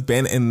feel like we've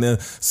been in the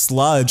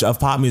sludge of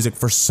pop music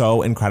for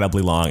so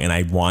incredibly long, and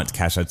I want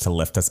Kesha to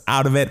lift us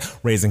out of it.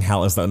 Raising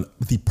Hell is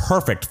the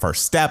perfect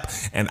first step,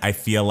 and I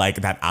feel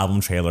like that album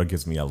trailer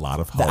gives me a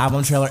lot of hope. The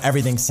album trailer,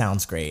 everything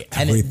sounds great.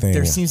 And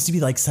there seems to be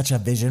like such a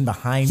vision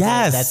behind it.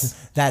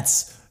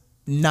 That's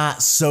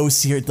not so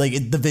serious. Like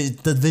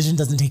the vision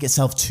doesn't take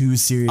itself too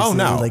seriously. Oh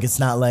no. Like it's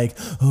not like,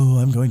 oh,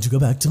 I'm going to go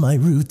back to my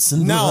roots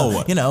and you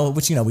know,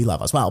 which, you know, we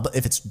love as well, but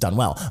if it's done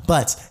well.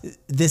 But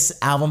this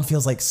album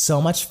feels like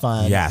so much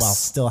fun while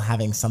still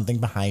having something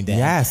behind it.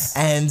 Yes.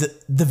 And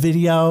the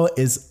video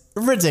is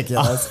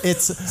ridiculous.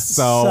 It's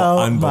so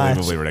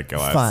unbelievably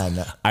ridiculous. Fun.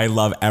 I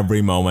love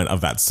every moment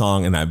of that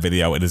song and that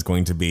video. It is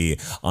going to be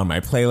on my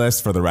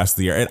playlist for the rest of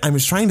the year. And I'm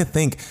just trying to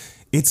think.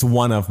 It's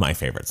one of my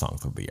favorite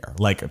songs of the year.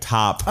 Like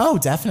top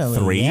definitely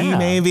 3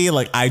 maybe.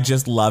 Like I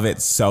just love it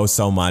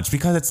so much,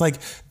 because it's like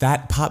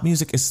that pop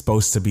music is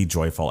supposed to be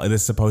joyful. It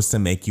is supposed to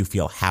make you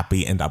feel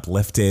happy and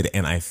uplifted.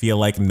 And I feel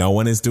like no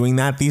one is doing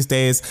that these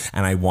days.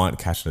 And I want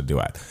Kesha to do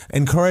it.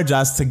 Encourage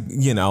us to,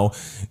 you know,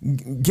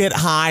 get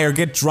high or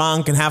get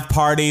drunk and have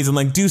parties and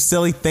like do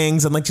silly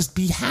things and like just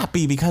be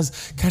happy, because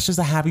Kesha's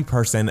a happy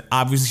person.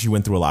 Obviously she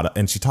went through a lot of,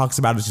 and she talks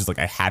about it. She's like,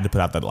 I had to put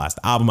out that last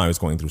album. I was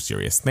going through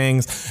serious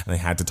things and I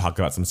had to talk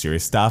about some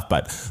serious stuff,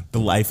 but the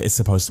life is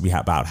supposed to be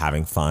about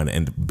having fun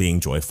and being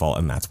joyful,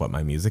 and that's what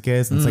my music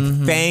is. And it's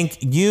like,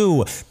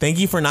 thank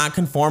you for not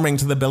conforming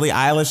to the Billie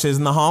Eilishes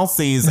and the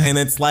Halseys. And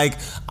it's like,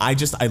 I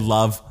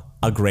love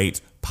a great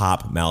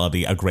pop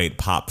melody, a great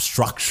pop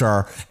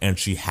structure, and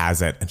she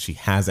has it, and she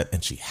has it,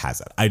 and she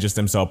has it. I just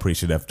am so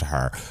appreciative to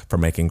her for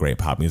making great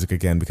pop music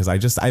again, because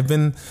I've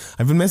been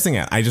missing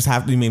it. I just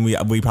have to, I mean,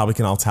 we probably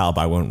can all tell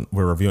by when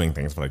we're reviewing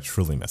things, but I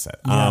truly miss it.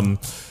 Yeah.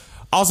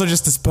 Also,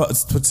 just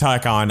to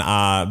talk on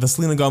the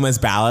Selena Gomez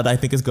ballad, I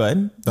think is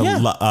good.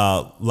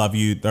 Love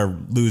You or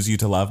Lose You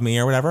to Love Me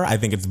or whatever. I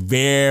think it's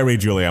very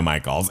Julia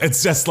Michaels.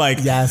 It's just like,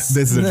 this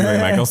is a Julia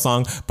Michaels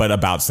song, but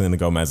about Selena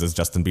Gomez's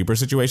Justin Bieber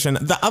situation.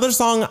 The other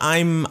song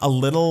I'm a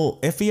little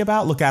iffy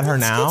about. Look at Her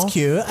Now. It's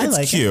cute. I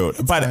like cute,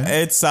 it. but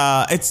it's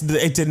not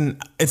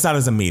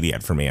as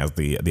immediate for me as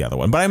the other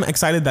one. But I'm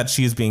excited that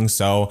she's being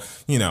so,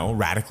 you know,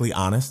 radically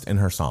honest in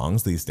her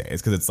songs these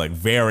days, because it's like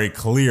very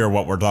clear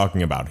what we're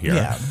talking about here.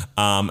 Yeah.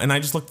 And I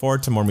just look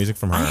forward to more music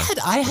from her.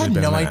 I had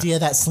no idea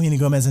that Selena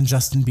Gomez and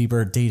Justin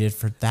Bieber dated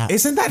for that.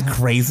 Isn't that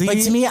crazy?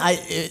 Like, to me,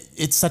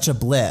 it's such a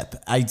blip.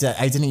 I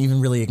didn't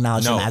even really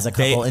acknowledge them as a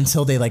couple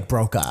until they like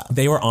broke up.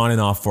 They were on and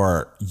off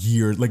for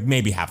years, like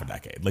maybe half a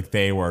decade. Like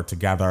they were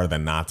together,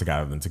 then not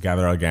together, then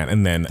together again,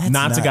 and then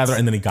together,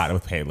 and then he got it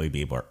with Haley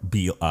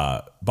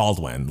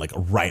Baldwin, like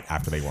right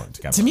after they weren't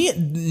together. To me,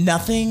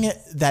 nothing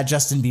that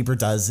Justin Bieber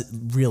does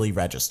really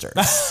registers.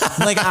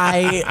 Like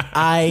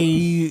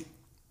I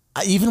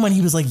even when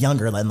he was like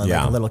younger, like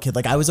a little kid,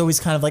 like I was always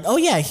kind of like, oh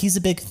yeah, he's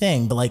a big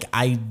thing. But like,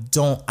 I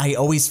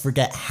always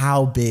forget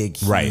how big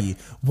he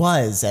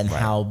was and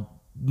how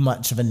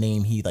much of a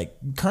name he like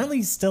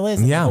currently still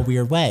is in a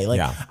weird way.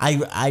 Like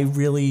I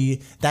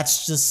really,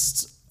 that's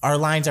just, our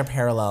lines are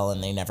parallel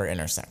and they never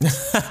intersect.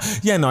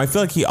 I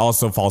feel like he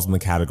also falls in the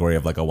category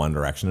of like a One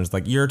Direction. It's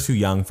like, you're too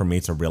young for me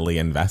to really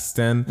invest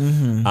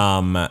in.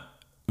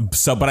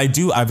 But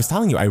I was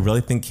telling you, I really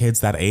think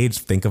kids that age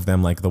think of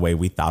them like the way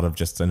we thought of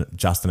Justin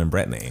and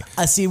Britney.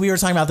 See, we were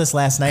talking about this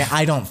last night.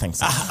 I don't think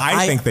so.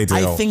 I think they do.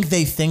 I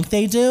think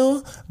they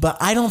do, but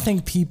I don't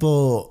think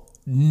people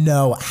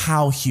know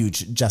how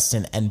huge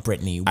Justin and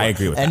Britney were. I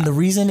agree with that. And the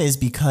reason is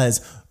because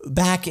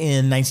back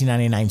in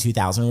 1999,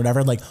 2000, or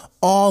whatever, like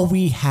all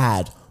we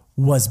had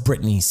was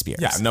Britney Spears.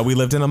 Yeah, no, we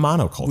lived in a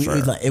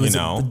monoculture. It was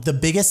the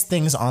biggest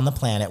things on the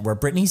planet were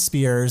Britney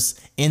Spears,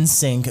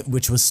 NSYNC,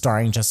 which was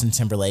starring Justin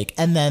Timberlake,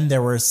 and then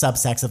there were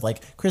subsects of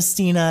like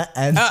Christina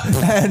and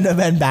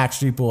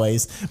Backstreet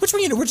Boys, which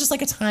were just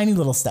like a tiny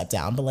little step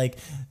down, but like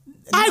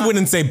I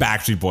wouldn't say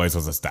Backstreet Boys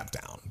was a step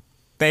down.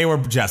 They were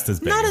just as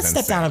big. Not as a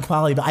step down in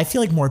quality, but I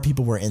feel like more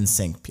people were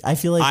NSYNC. I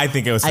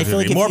think it was.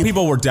 More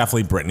people were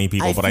definitely Britney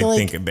people, but I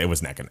think it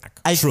was neck and neck.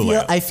 I feel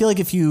like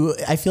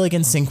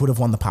NSYNC would have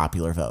won the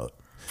popular vote.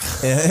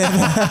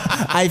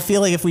 I feel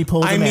like if we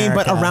pulled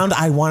but around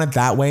I Want It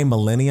That Way,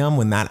 Millennium,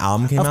 when that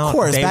album came out, of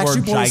course,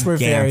 Backstreet Boys were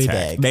very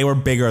big. They were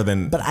bigger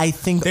than, but I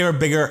think they were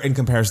bigger in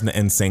comparison to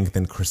NSYNC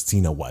than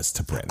Christina was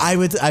to Britney.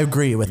 I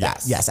agree with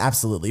that. Yes,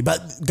 absolutely.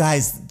 But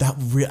guys,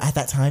 at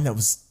that time, that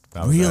was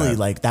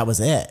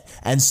it.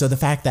 And so the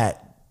fact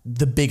that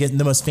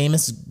the most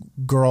famous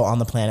girl on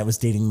the planet was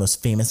dating the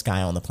most famous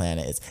guy on the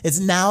planet. It's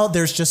now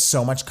there's just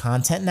so much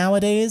content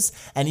nowadays.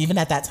 And even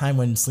at that time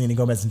when Selena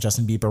Gomez and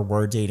Justin Bieber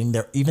were dating,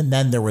 even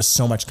then there was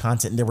so much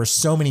content and there were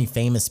so many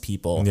famous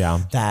people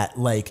that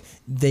like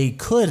they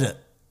could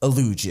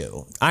elude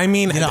you. I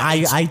mean,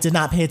 I did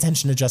not pay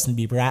attention to Justin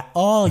Bieber at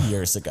all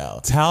years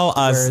ago. Tell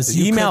us,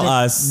 email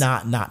us,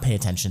 not pay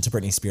attention to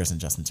Britney Spears and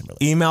Justin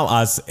Timberlake. Email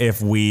us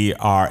if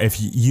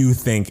you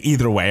think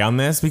either way on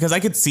this, because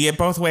I could see it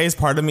both ways.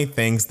 Part of me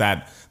thinks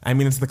that,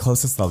 it's the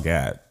closest they'll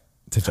get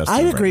to Justin.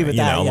 I agree with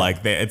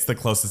that. It's the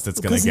closest it's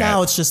going to get. Because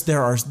now it's just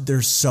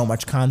there's so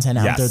much content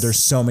out there. There's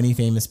so many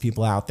famous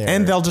people out there,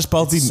 and they'll just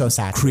both be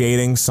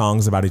creating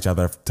songs about each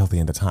other till the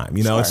end of time.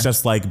 It's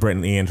just like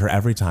Britney and her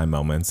Every Time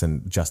moments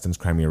and Justin's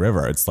Cry Me a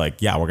River. It's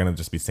like, we're going to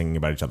just be singing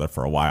about each other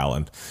for a while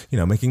and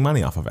making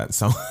money off of it.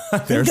 So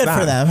there's good that.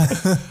 for them.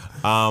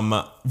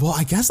 Well,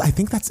 I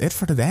think that's it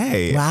for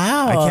today.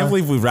 Wow. I can't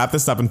believe we wrapped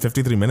this up in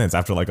 53 minutes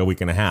after like a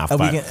week and a half.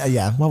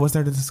 What was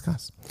there to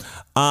discuss?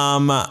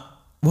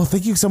 Well,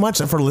 thank you so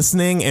much for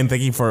listening, and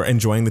thank you for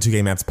enjoying the Two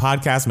Gay Mats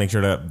podcast. Make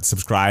sure to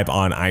subscribe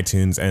on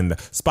iTunes and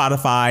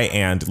Spotify,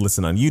 and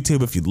listen on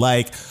YouTube if you'd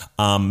like.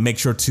 Make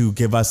sure to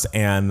give us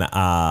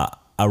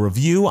a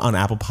review on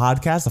Apple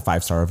Podcasts, a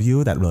 5-star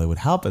review. That really would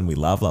help, and we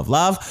love.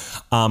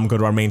 Go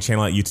to our main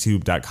channel at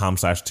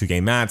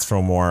youtube.com/2gaymats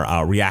for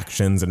more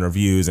reactions and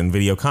reviews and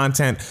video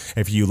content.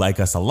 If you like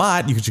us a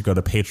lot, you should go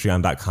to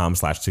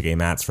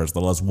patreon.com/2gaymats for as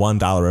little as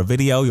 $1 a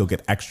video. You'll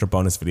get extra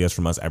bonus videos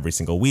from us every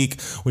single week.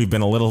 We've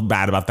been a little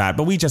bad about that,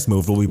 but we just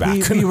moved. We'll be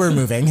back. We were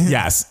moving.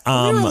 Yes. We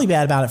were really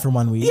bad about it for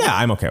 1 week. Yeah,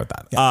 I'm okay with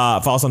that.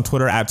 Follow us on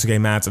Twitter at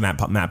 2gaymats and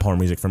at Matt Palmer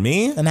Music for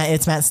me. And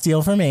it's Matt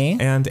Steele for me.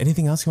 And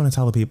anything else you want to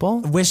tell the people?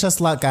 Wish us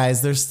luck,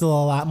 guys. There's still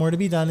a lot more to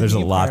be done. There's a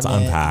lot to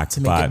unpack to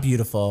make it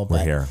beautiful. But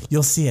we're here.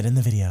 You'll see it in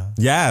the video.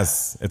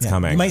 Yes, it's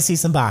coming. You might see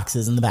some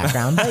boxes in the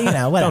background, but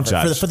whatever. Don't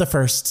judge. For the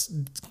first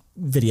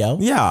video.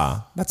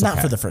 Yeah, that's not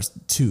okay. for the first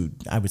 2.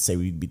 I would say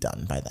we'd be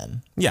done by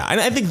then. Yeah, and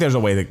I think there's a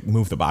way to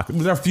move the box.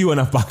 There are few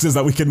enough boxes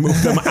that we can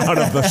move them out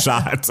of the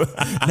shot.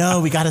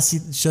 No, we got to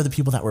show the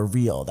people that we're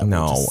real. That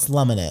we're just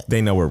slumming it.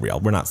 They know we're real.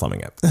 We're not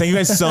slumming it. Thank you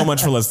guys so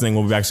much for listening.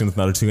 We'll be back soon with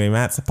another Two Gay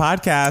Mats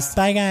podcast.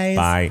 Bye, guys.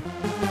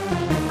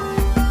 Bye.